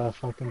got a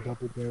fucking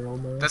double barrel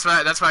now. That's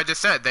why I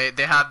just said they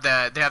have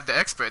the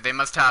expert. They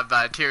must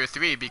have tier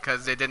 3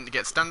 because they didn't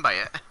get stunned by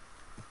it.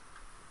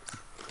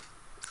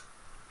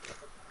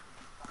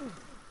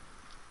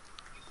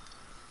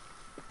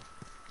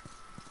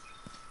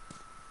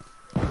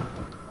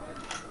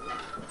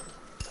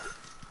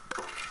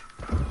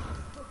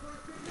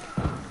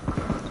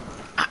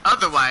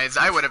 Otherwise,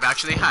 I would have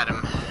actually had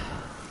him.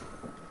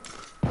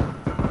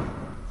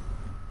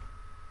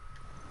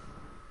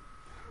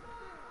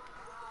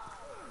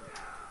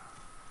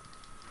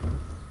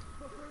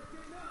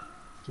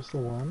 Just the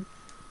one.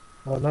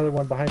 Oh, another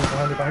one behind you,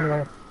 behind you, behind you,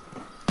 behind you.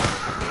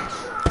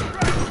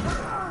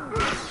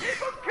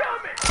 Keep him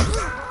coming!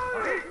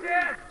 Oh, he's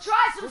dead!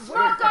 Try some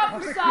smoke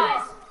off your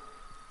size!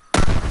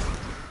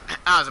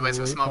 That was a waste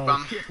of a smoke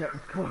bomb. Shit, that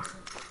was close.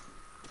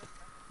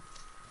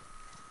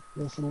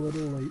 Just a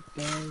little late,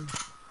 guys.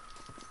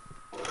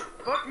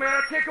 Fuck, man,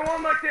 I can't go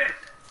on like this!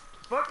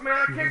 Fuck, man,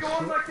 I can't go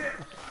on like this!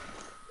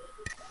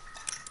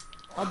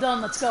 All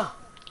done, let's go.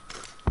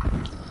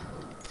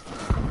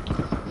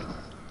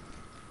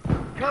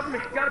 Cover me,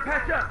 gotta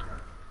patch up!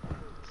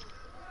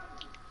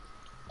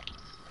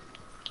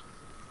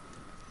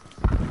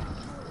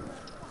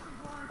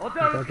 All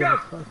done, let's go!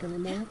 Fuck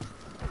anymore?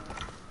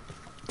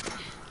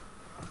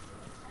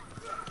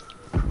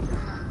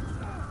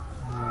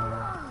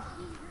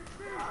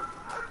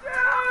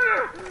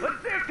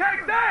 Let's see him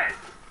take that!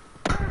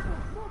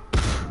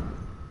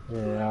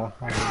 Yeah,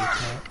 I hate that.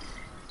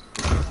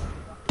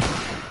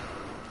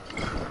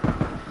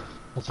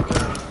 That's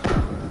okay.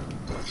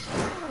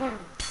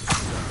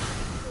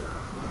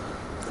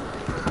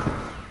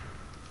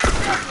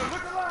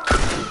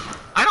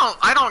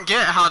 I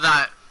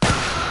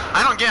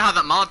don't get how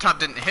that Molotov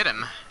didn't hit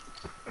him.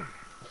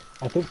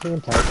 I think me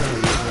and Tyson are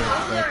using the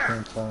exact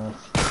same class.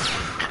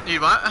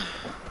 Need what?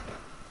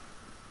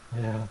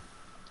 Yeah,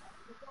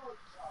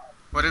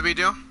 What did we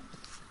do?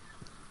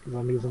 because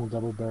I'm using a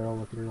double barrel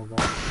with a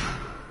revolver.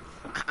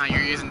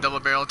 You're using double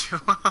barrel too.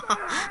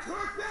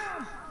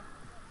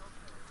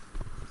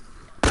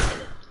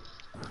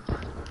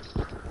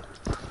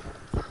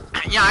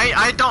 Yeah,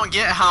 I don't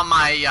get how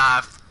my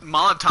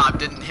Molotov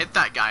didn't hit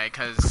that guy,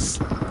 because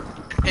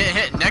it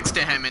hit next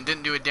to him and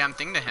didn't do a damn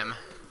thing to him.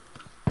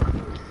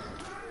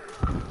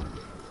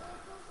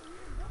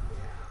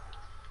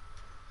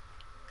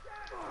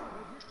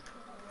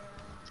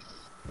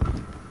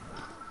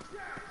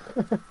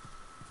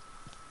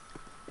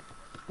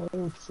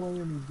 I'm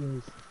slaying these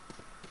guys.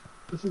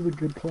 This is a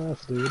good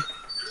class, dude.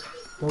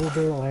 Double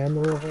barrel and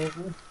the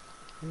revolver.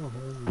 Oh,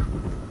 holy.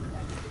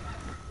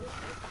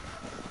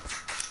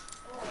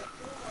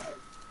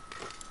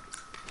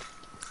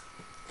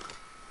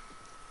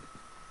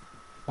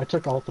 I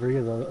took all three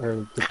of the,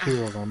 or the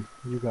two of them.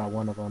 You got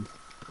one of them.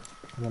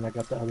 And then I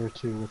got the other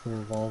two with the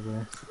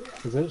revolver.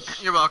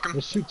 Cause You're welcome.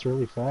 it shoots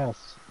really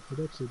fast.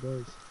 It actually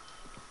does.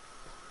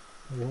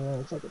 Yeah,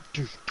 it's like a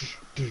doosh, doosh,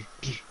 doosh,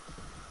 doosh.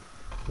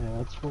 Yeah,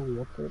 that's fully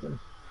upgraded.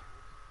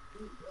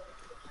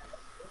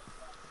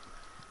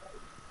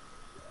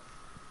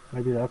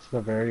 Maybe that's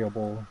the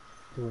variable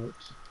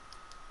glitch.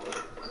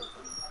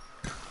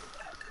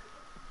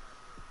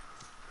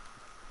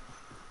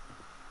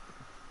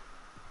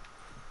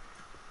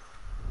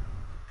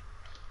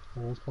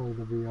 Yeah, that's probably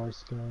the VR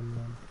scan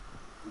then.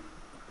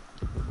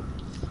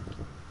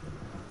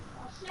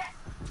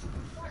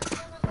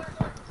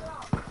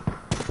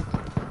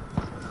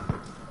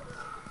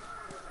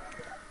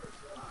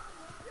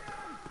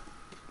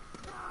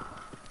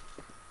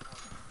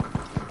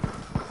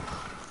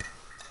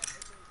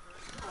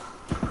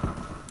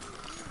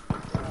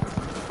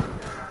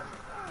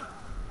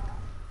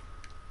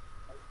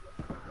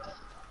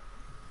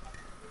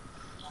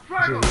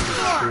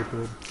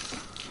 Stupid.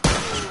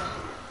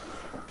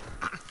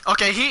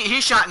 Okay,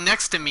 he shot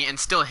next to me and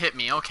still hit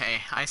me.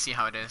 Okay, I see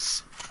how it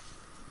is.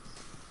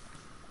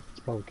 It's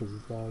probably because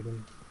he's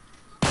lagging.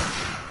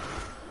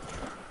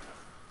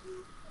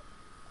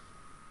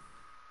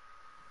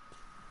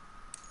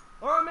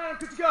 Alright, man,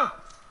 good to go!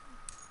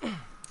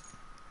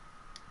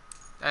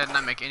 That did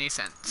not make any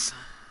sense.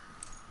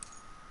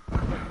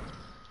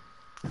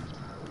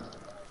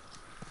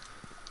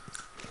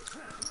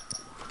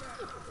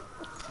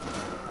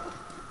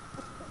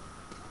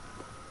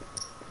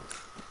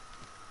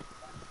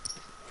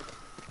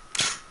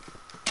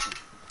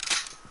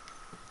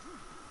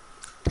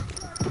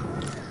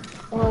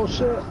 Oh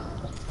shit!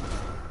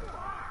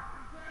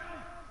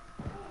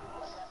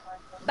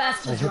 I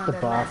Bastards hit are the on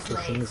their box last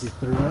as soon as legs. he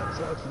threw it, so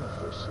I couldn't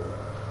push it.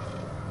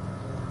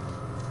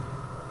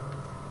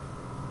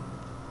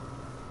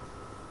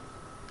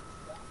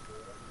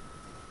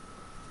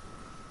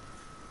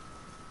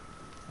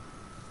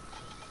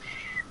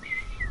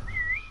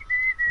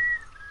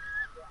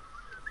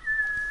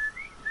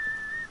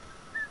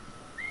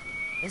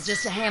 There's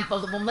just a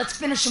handful of them. Let's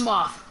finish them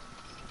off.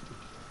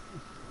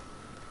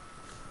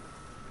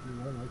 I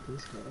like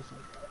this guy.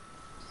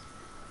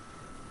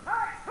 Hey,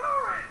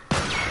 hurry!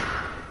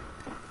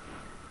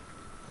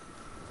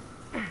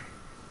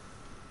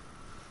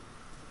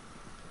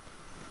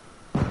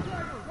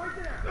 Right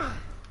there!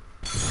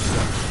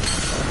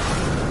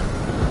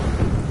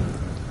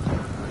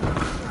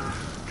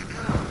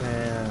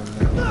 And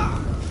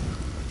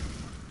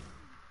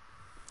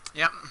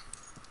Yep.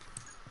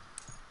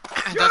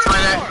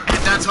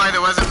 That's why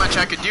there wasn't much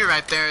I could do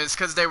right there, is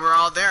because they were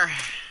all there.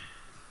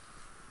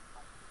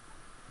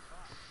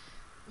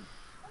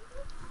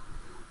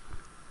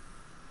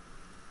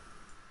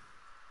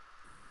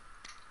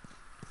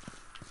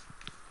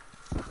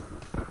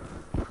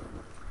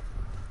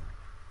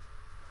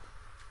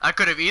 I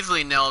could have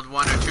easily nailed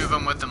one or two of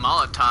them with the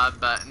Molotov,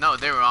 but no,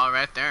 they were all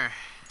right there.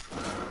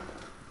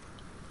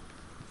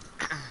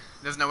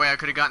 There's no way I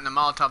could have gotten the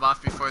Molotov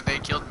off before they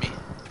killed me.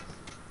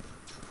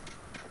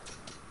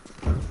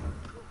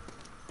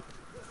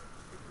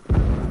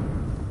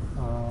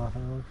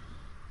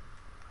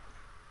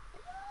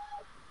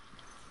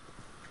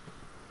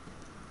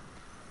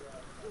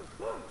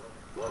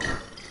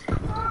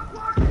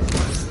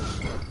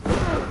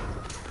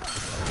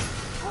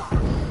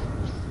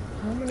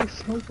 how many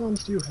smoke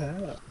bombs do you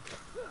have?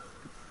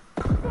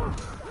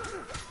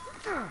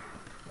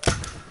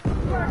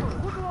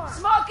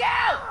 Smoke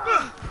out!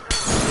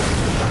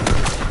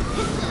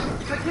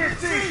 I can't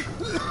see!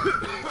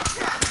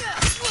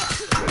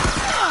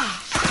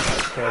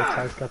 Okay,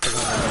 Ty's got the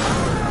one.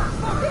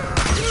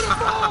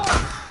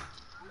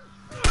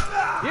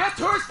 Yeah,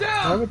 turret Why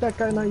down! would that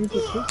guy not use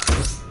his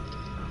pistol?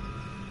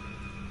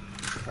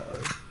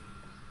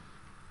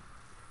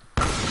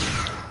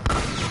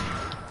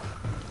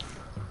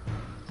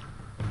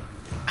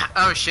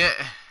 Oh shit.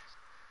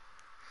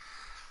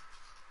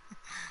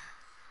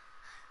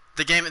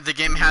 The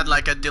game had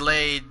like a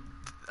delay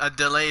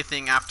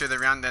thing after the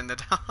round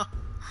ended.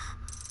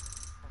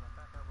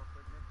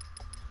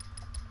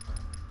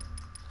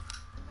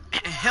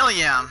 Hell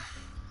yeah.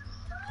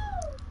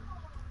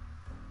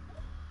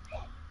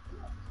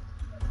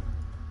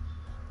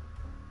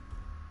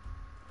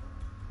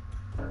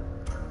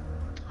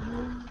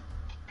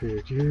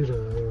 Pick it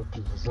up,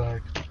 it's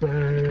like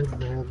bad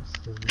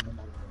medicine.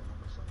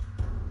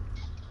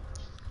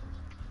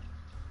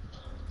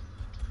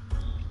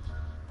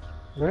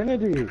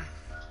 Renedy!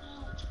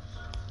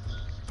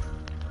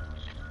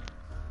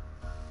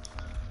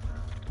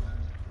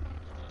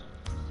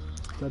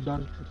 That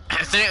done?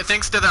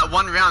 Thanks to that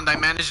one round, I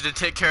managed to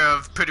take care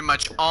of pretty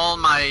much all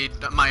my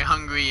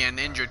hungry and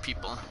injured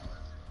people.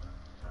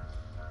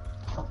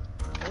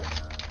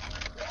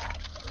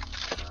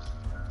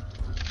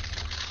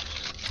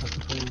 I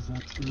suppose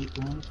that's the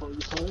plan for you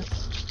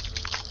guys.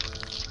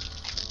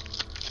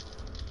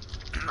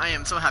 I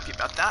am so happy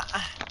about that.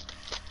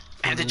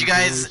 And did you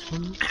guys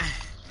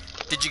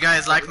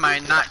like my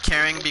not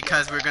caring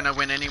because we're gonna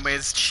win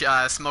anyways?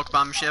 Smoke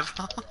bomb shiv.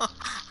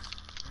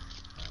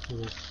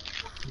 Yes,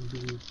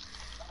 indeed.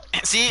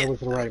 See, That was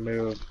the right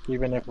move,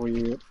 even if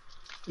you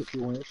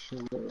weren't sure.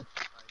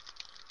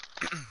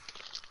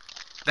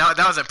 that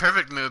was a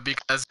perfect move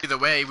because either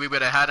way we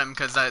would have had them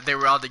because they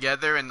were all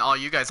together and all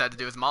you guys had to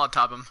do was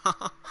Molotov them.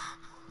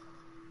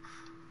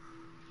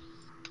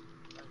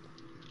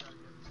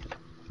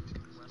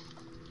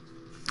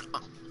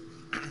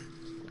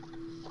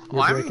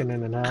 You're breaking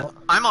in and out.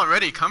 I'm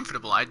already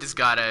comfortable. I just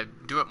gotta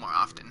do it more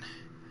often.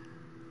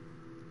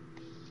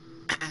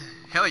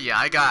 Hell yeah,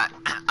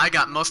 I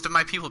got most of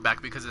my people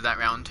back because of that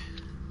round.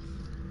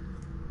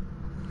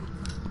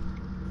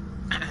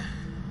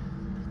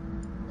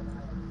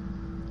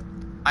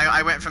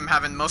 I went from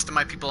having most of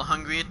my people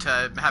hungry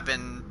to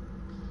having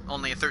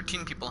only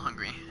 13 people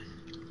hungry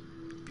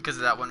because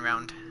of that one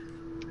round.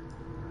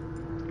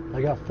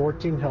 I got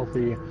 14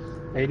 healthy,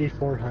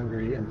 84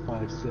 hungry, and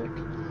 5 sick.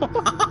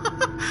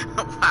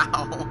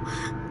 Wow.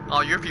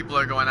 All your people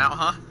are going out,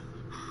 huh?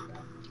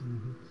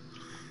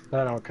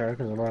 I don't care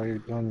because I've already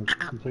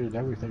completed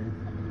everything.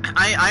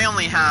 I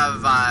only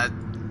have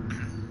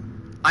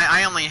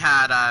I only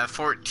had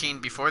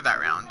 14 before that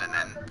round,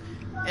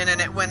 and then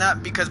it went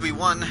up because we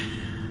won.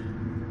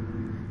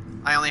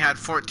 I only had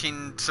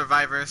 14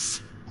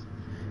 survivors,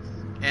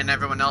 and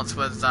everyone else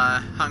was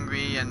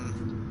hungry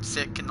and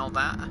sick and all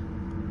that.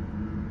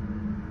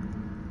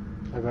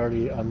 I've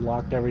already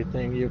unlocked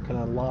everything you can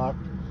unlock.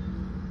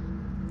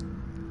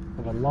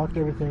 I've unlocked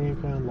everything you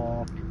can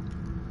unlock.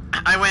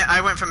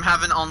 I went from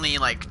having only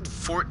like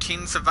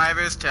 14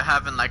 survivors to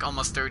having like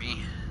almost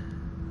 30.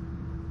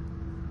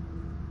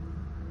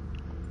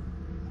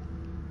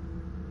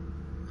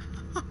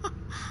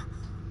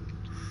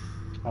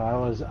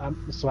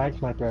 Swag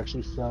Sniper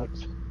actually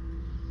sucks.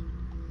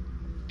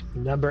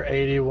 Number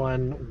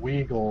 81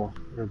 Weagle,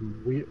 or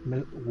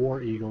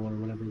War Eagle, or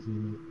whatever his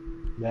name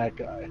is. That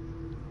guy.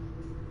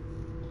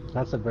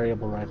 That's a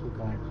variable rifle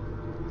guy.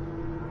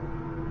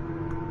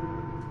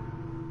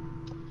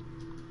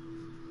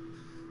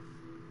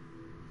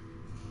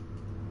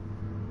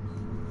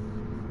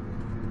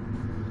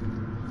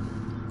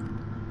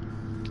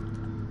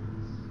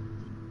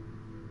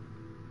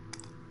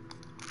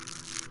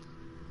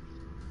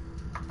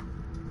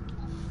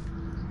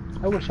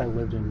 wish I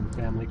lived in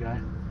Family Guy.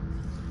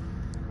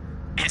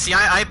 See,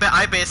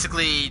 I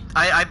basically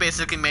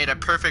made a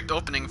perfect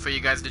opening for you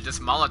guys to just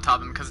Molotov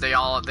them because they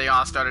all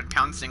started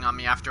pouncing on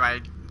me after I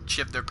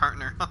shivved their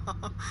partner.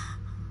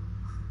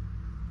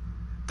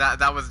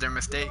 That was their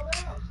mistake.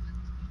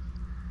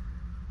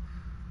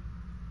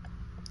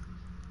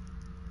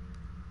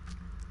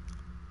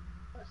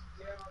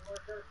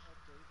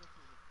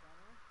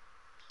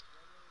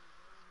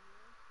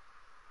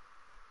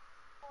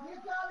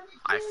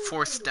 I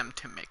forced them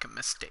to make a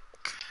mistake.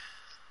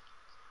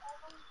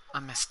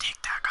 A mistake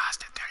that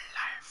costed their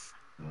life.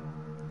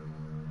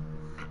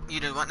 You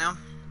did what now?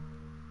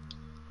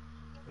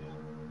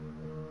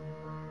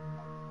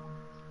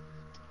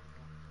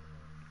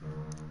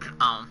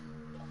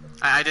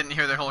 I didn't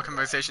hear their whole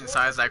conversation, so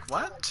I was like,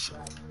 what?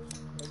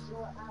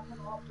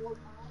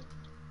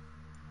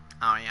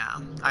 Oh yeah,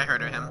 I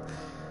heard of him.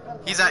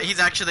 He's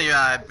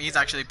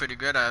actually pretty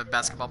good, a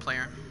basketball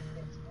player.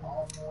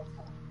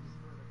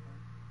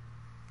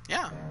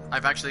 Yeah,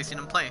 I've actually seen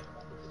him play.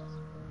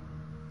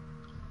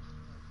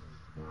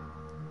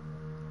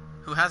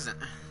 Who hasn't?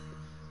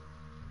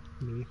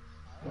 Me.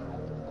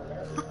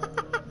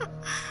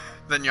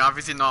 Then you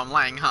obviously know I'm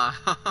lying, huh?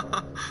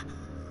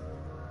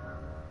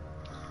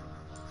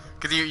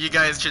 Because you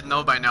guys should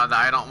know by now that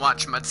I don't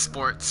watch much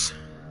sports.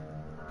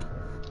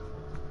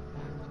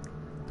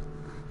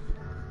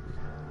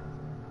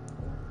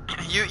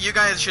 You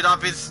guys should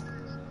obviously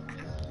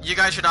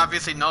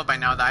know by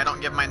now that I don't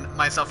give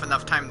myself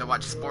enough time to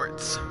watch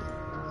sports.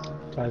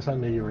 Guys, I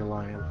knew you were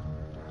lying.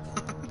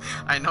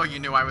 I know you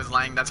knew I was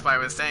lying, that's why I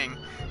was saying.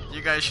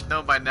 You guys should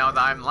know by now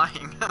that I'm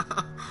lying.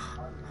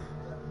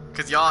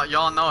 Cause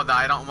y'all know that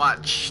I don't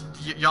watch.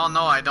 Y'all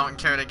know I don't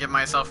care to give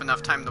myself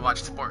enough time to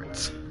watch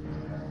sports.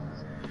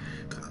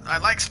 I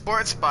like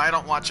sports, but I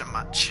don't watch them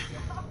much.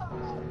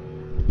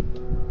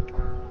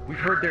 We've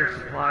heard there are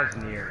supplies in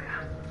the area.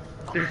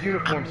 There's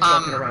uniforms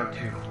floating around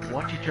too.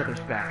 Watch each other's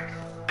backs.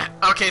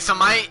 Okay, so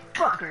my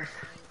Fuckers.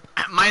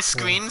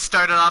 screen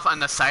started off on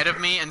the side of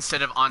me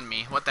instead of on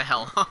me. What the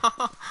hell?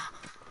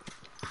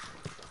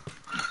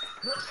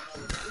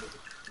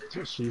 That's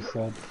what she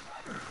said.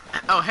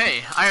 Oh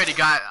hey, I already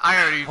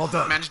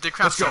managed to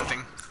craft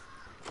something.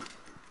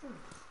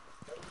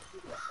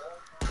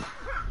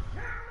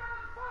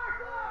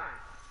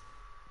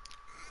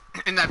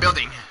 In that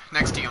building,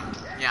 next to you.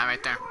 Yeah,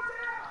 right there.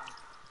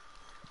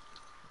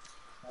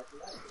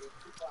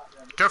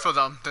 Careful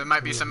though, there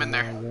might be some in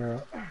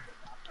there.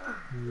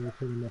 We're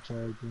pretty much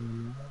all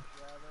doing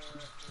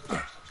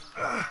that.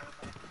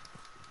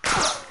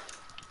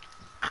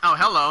 Oh,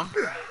 hello.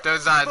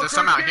 There's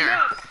some out here.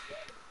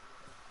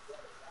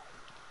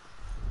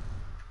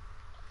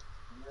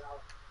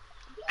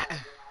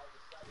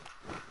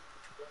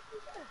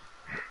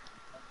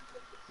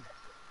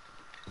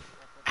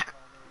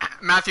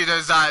 Matthew,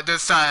 there's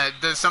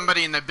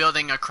somebody in the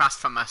building across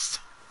from us.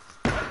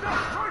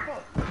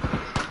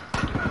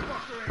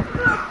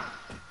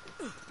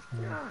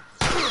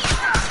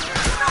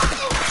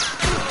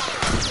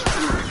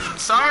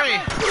 Sorry.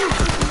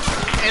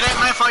 It ain't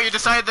my fault you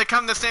decided to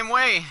come the same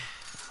way.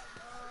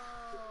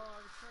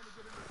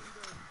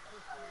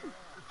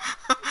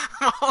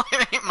 Well,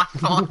 it ain't my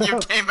fault you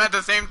came at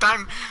the same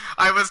time.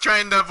 I was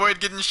trying to avoid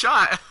getting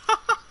shot.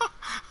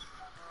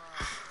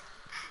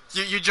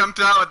 You jumped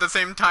out at the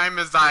same time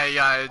as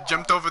I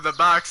jumped over the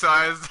box,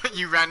 so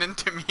you ran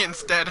into me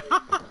instead.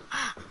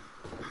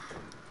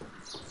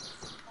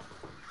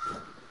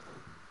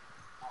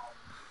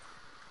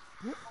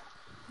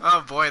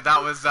 Oh boy,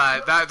 that was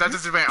that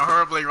just went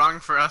horribly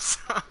wrong for us.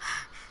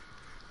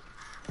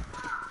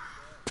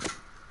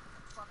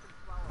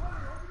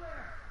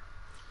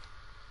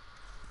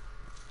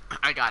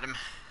 I got him.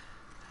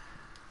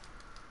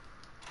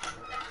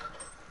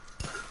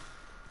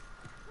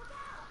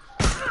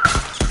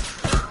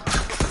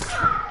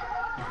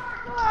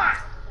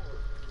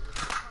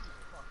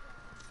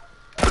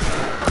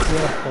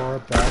 Far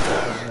back.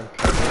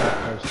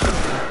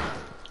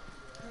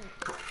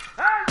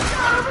 Hey,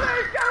 get over there!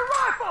 He's got a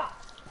rifle!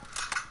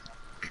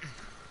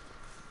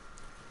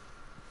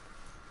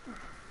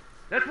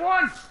 That's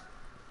one!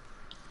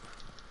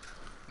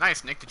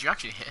 Nice, Nick. Did you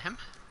actually hit him?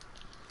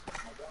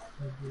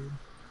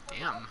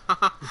 Damn.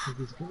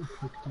 He's getting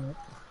picked up.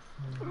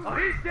 Oh,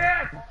 he's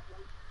dead!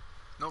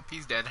 Nope,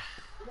 he's dead.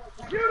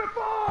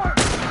 Uniform!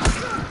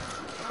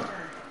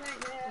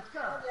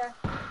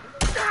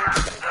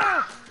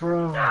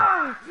 Bro. I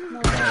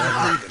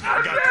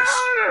got this.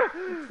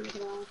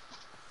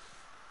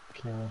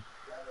 Okay.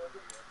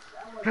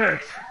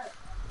 Thanks.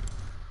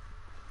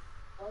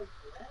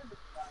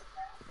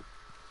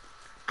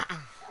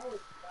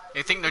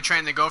 I think they're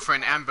trying to go for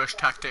an ambush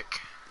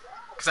tactic.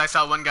 Because I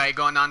saw one guy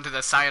going on to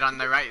the side on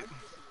the right.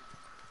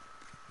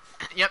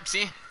 Yep,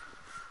 see?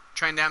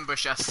 Trying to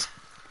ambush us.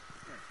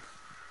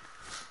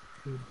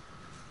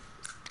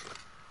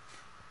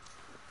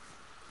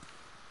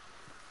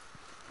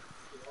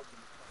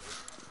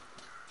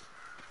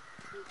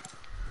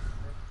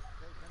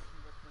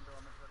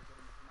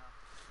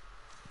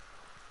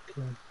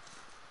 Okay.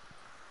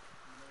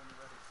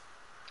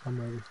 I'm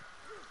ready.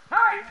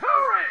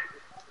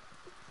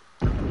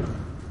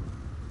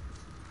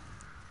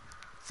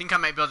 think I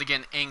might be able to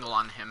get an angle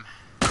on him.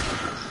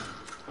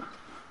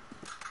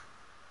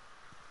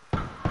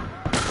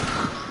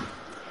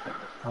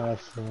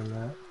 I've seen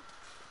that.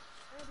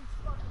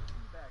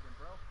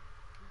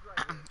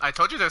 I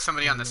told you there's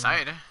somebody on the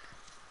side.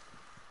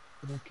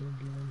 Looking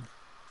again.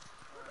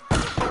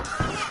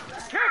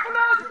 Careful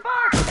now, it's a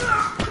fire!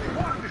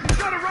 Watch this, he's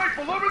got a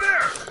rifle over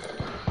there!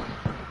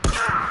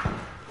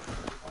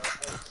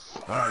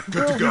 Alright,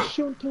 good Bro, to go. he's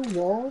shooting through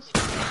walls.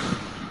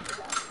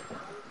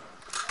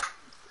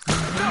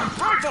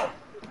 Rifle!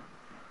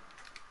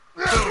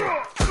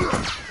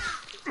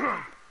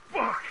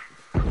 Fuck!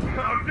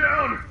 I'm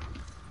down!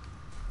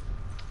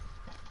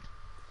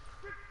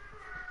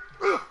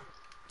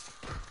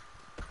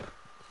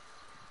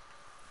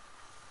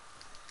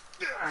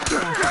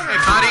 Hey,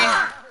 buddy.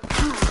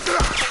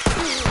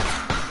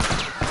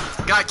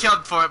 Got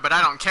killed for it, but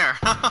I don't care.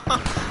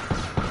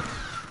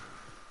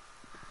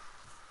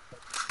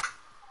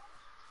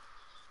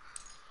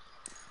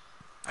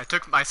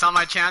 I saw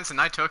my chance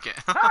and I took it.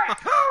 Hey,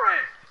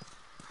 tourist!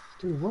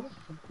 Dude, what?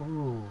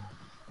 Oh.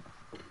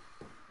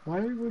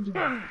 Why would you?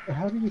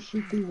 How do you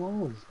shoot through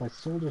walls? By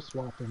shoulder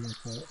swapping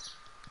like that?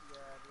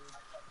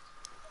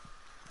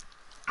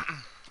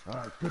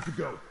 Alright, good to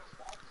go.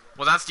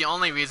 Well, that's the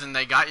only reason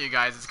they got you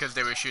guys is because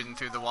they were shooting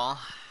through the wall.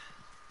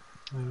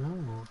 I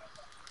know.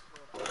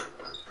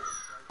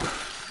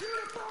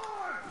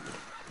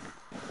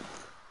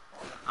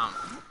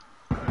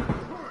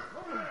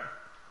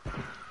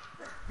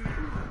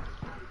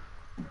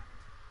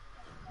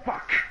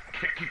 Fuck! I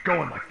can't keep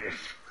going like this.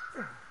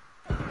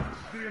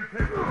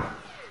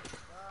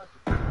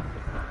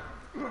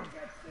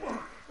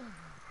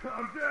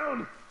 I'm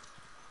down!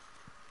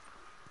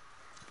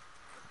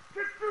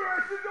 Get your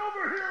asses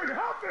over here and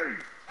help me!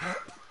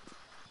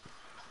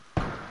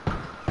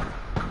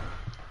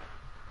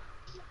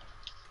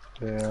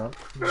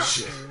 Yeah.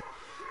 Shit.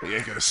 We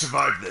ain't gonna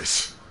survive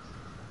this.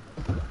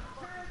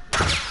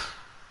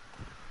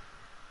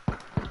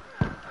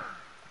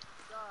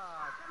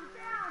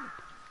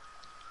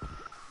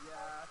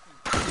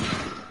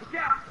 Look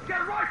out!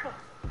 Get a rifle!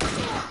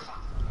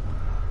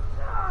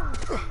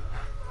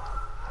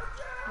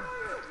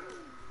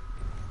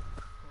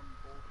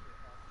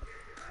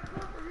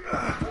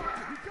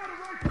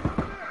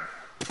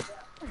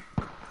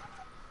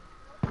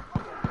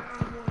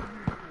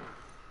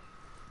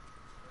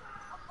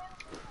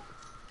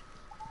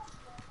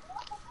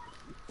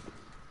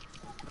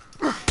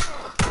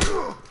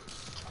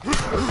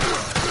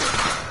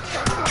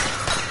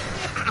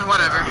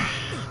 Whatever.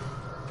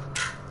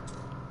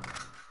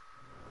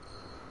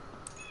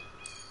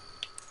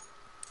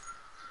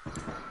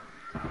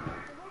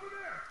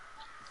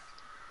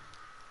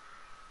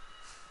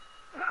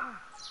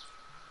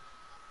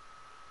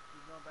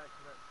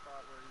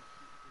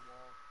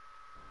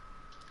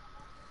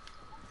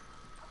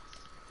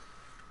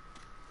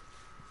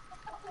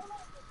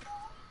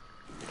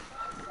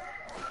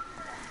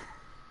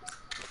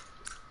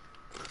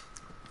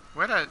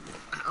 Where the...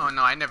 Oh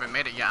no, I never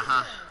made it yet,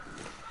 huh?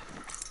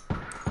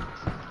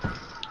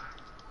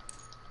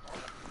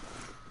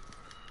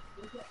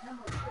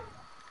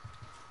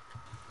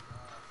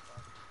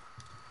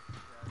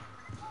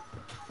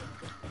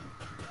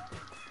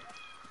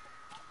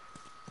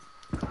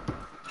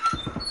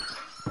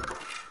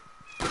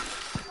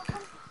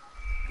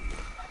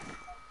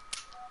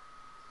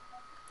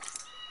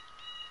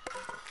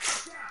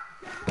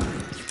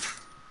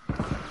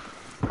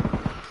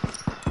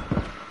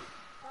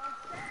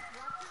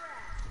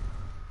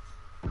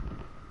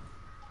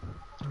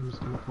 I'm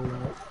just gonna pull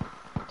out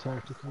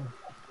tactical.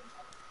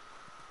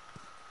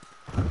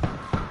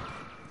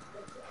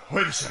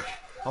 Wait a sec.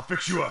 I'll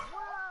fix you up.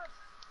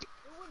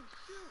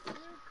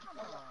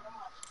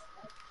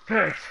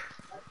 Thanks.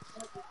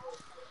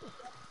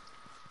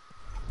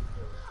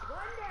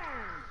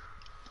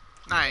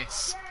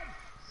 Nice.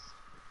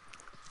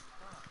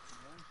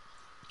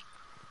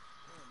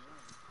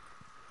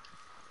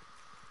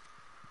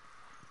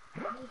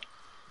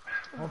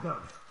 All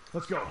done.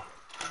 Let's go.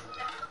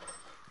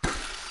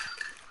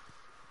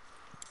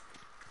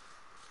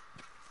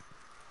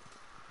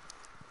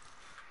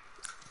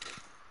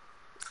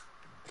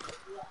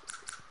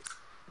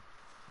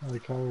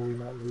 Like, how are we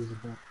not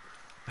losable?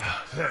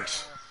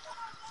 Thanks.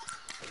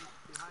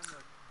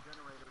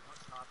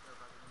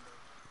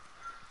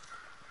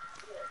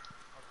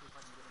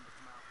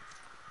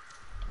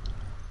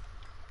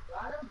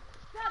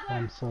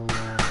 I'm so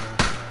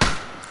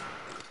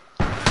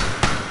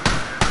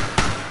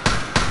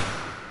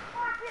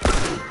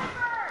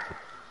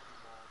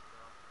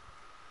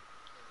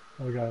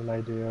I got an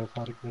idea of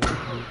how to get into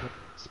the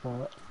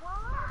spot.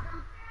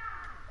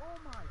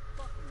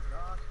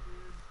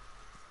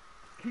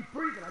 Keep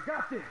breathing. I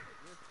got this.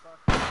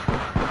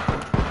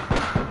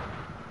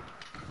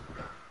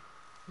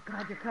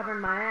 God, you're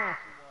covering my ass.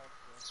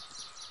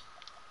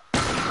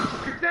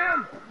 Get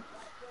down.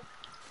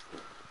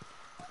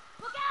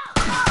 Look out!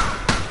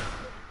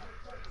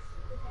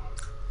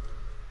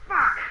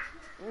 Fuck.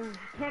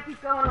 Can't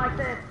keep going like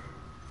this.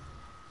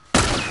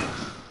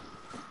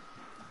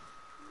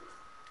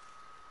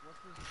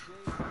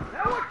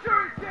 Now what's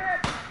your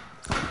intent?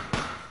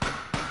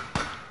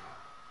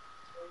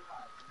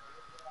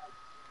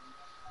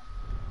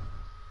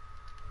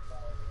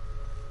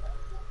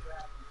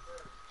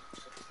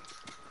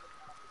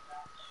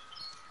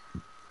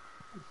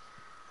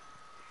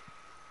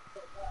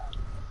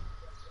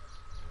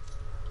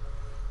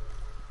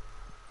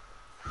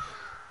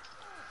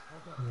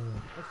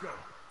 Let's go.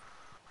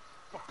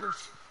 Fuckers.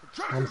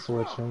 I'm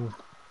switching.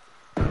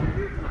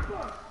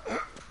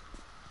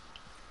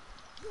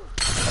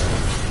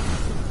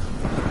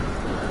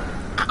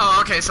 Oh,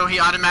 okay, so he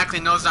automatically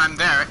knows I'm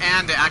there,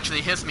 and it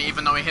actually hits me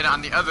even though he hit it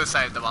on the other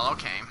side of the wall.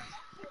 Okay.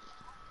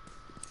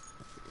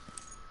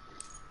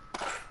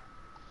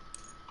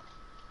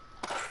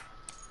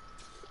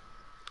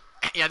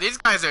 Yeah, these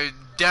guys are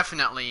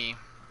definitely,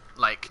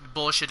 like,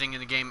 bullshitting in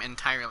the game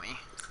entirely.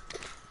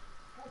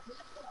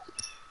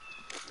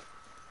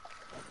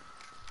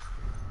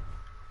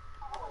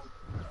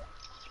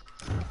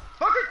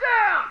 Fuckers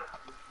down!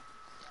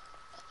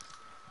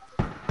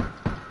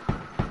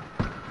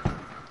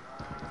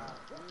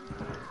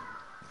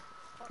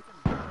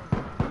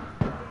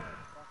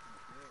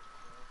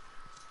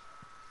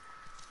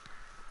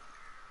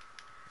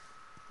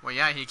 Well,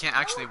 yeah, he can't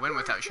actually win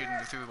without shooting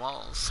through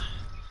walls.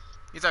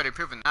 He's already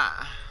proven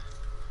that.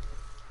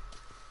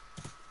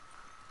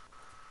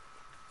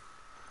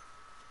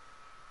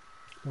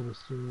 I was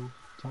still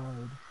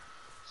tired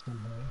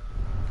somehow.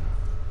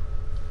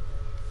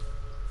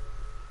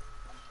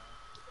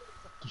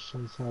 Just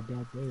shows how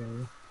bad they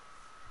are.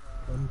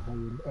 I'm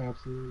playing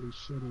absolutely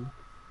shitty.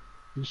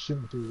 He's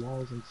shooting through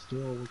walls and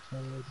still we're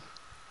tired.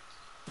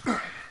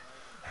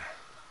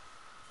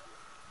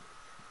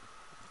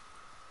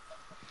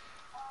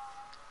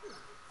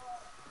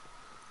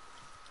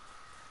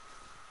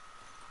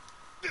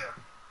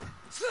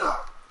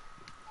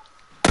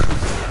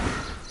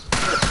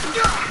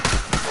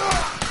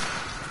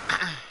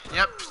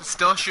 Yep,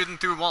 still shooting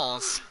through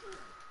walls.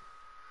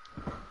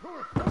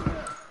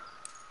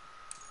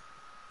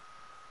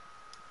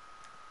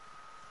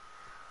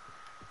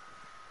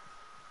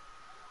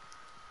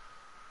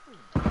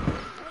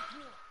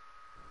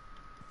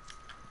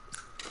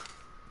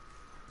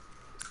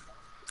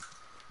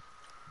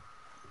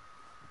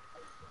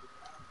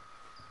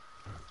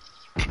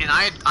 And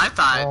I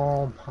thought,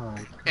 Oh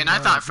my and I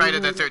thought God, Friday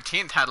the dude.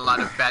 13th had a lot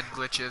of bad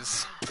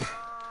glitches.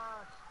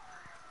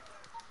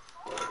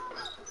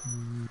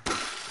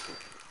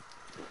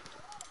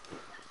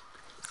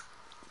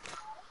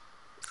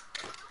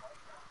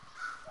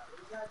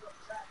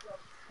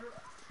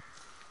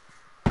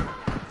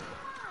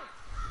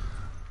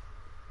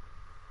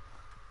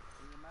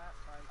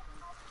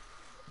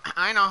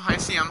 I know, I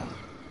see him.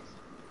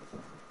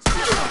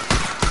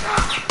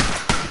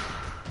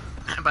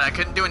 But I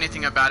couldn't do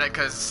anything about it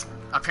because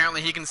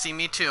apparently he can see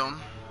me too.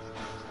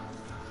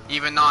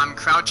 Even though I'm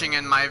crouching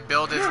and my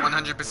build is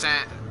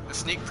 100%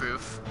 sneak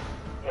proof.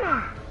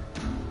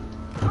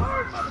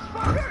 Hard,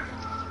 motherfucker!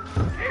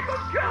 Keep them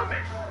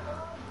coming!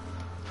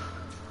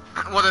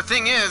 Well, the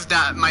thing is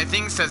that my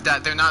thing says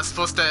that they're not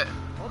supposed to.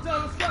 Hold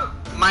on, let's go.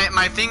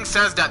 My thing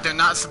says that they're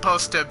not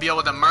supposed to be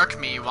able to mark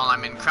me while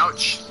I'm in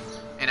crouch,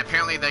 and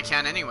apparently they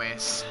can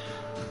anyways.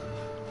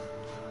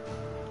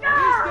 He's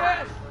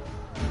dead.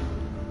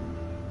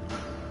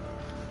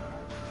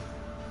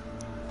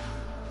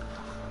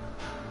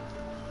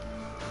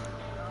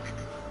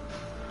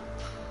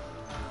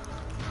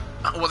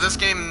 Well, this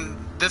game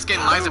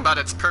lies about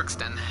its perks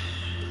then.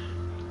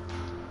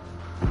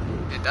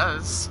 It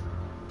does.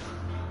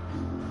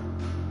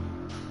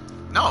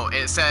 No,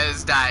 it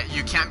says that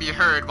you can't be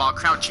heard while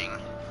crouching.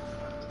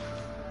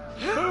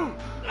 Boom.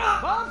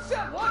 Bomb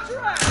set. Watch your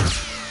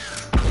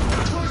ass.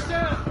 Push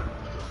down.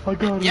 I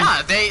got him.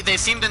 Yeah, they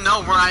seem to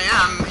know where I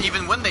am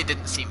even when they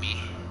didn't see me.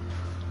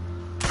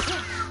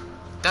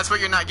 That's what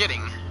you're not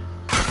getting.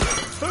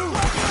 Oh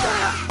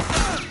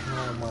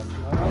my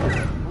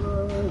God.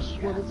 Rush,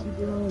 what is he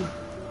doing?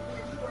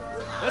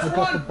 I That's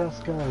got the one. best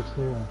guy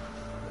too.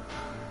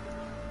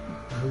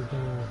 He's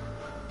gonna...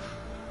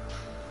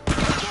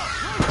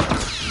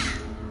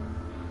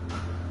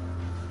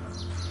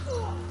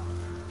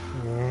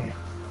 Yeah.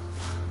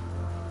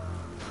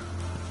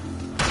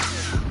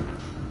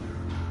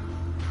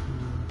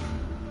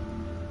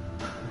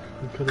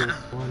 We could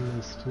have won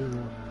this too.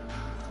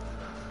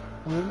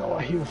 I don't know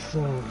why he was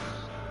so...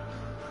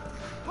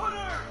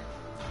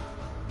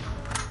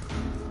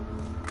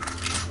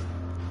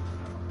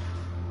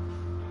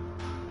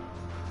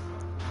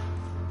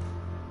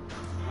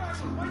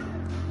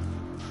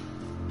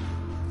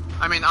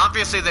 I mean,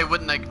 obviously they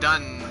wouldn't have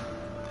done.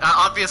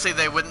 Obviously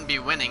they wouldn't be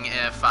winning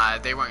if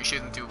they weren't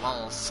shooting through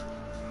walls.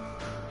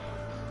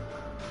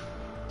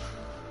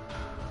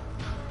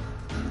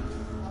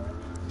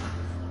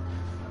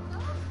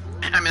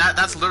 I mean,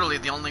 that's literally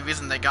the only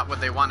reason they got what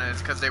they wanted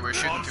is because they were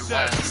shooting On through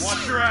set. walls.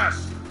 Watch your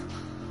ass!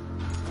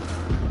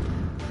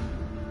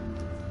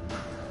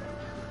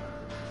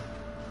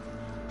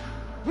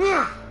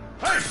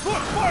 Hey,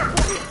 look, fire!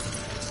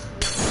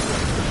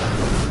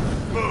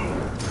 Boom!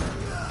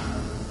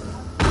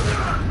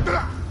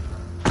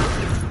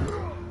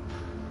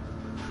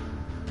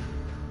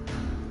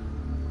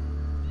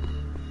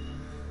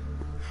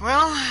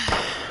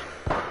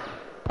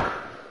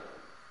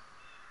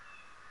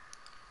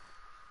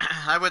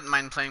 wouldn't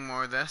mind playing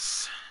more of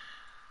this.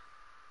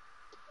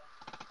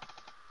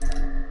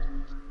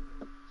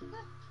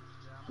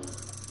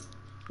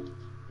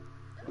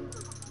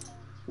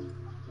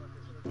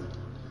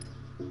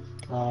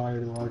 I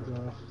like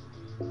that.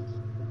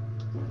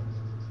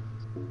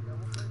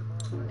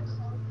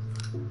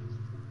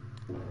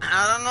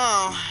 I don't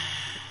know.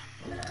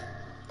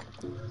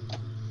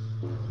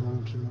 Why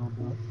don't you know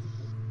that?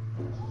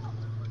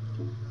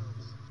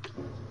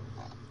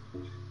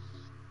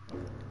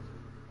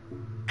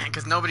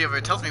 Because nobody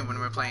ever tells me when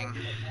we're playing.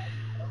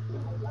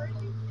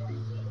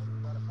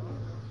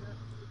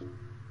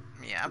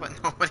 Yeah,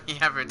 but nobody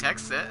ever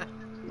texts it.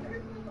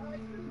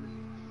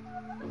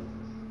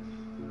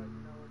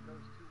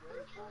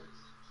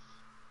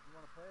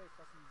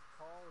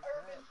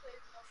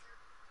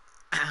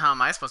 How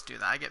am I supposed to do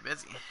that? I get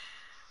busy.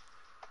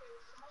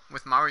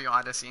 With Mario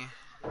Odyssey.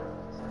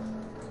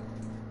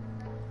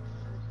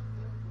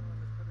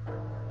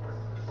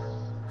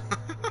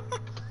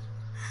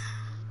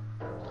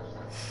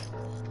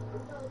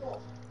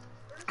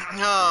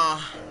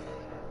 Oh,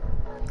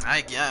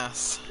 I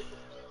guess.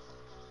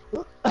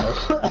 But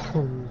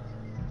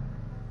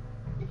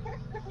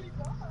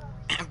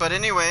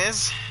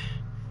anyways,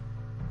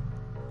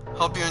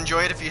 hope you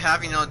enjoyed. If you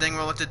have, you know dang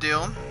well what to do.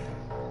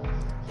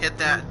 Hit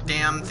that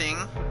damn thing.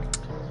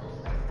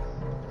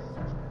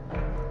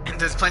 And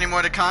there's plenty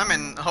more to come,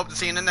 and hope to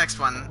see you in the next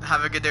one.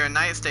 Have a good day or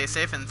night, stay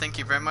safe, and thank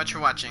you very much for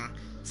watching.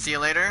 See you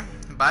later.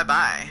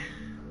 Bye-bye.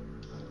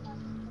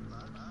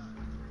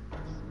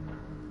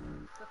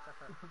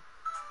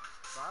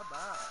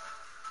 Bye-bye.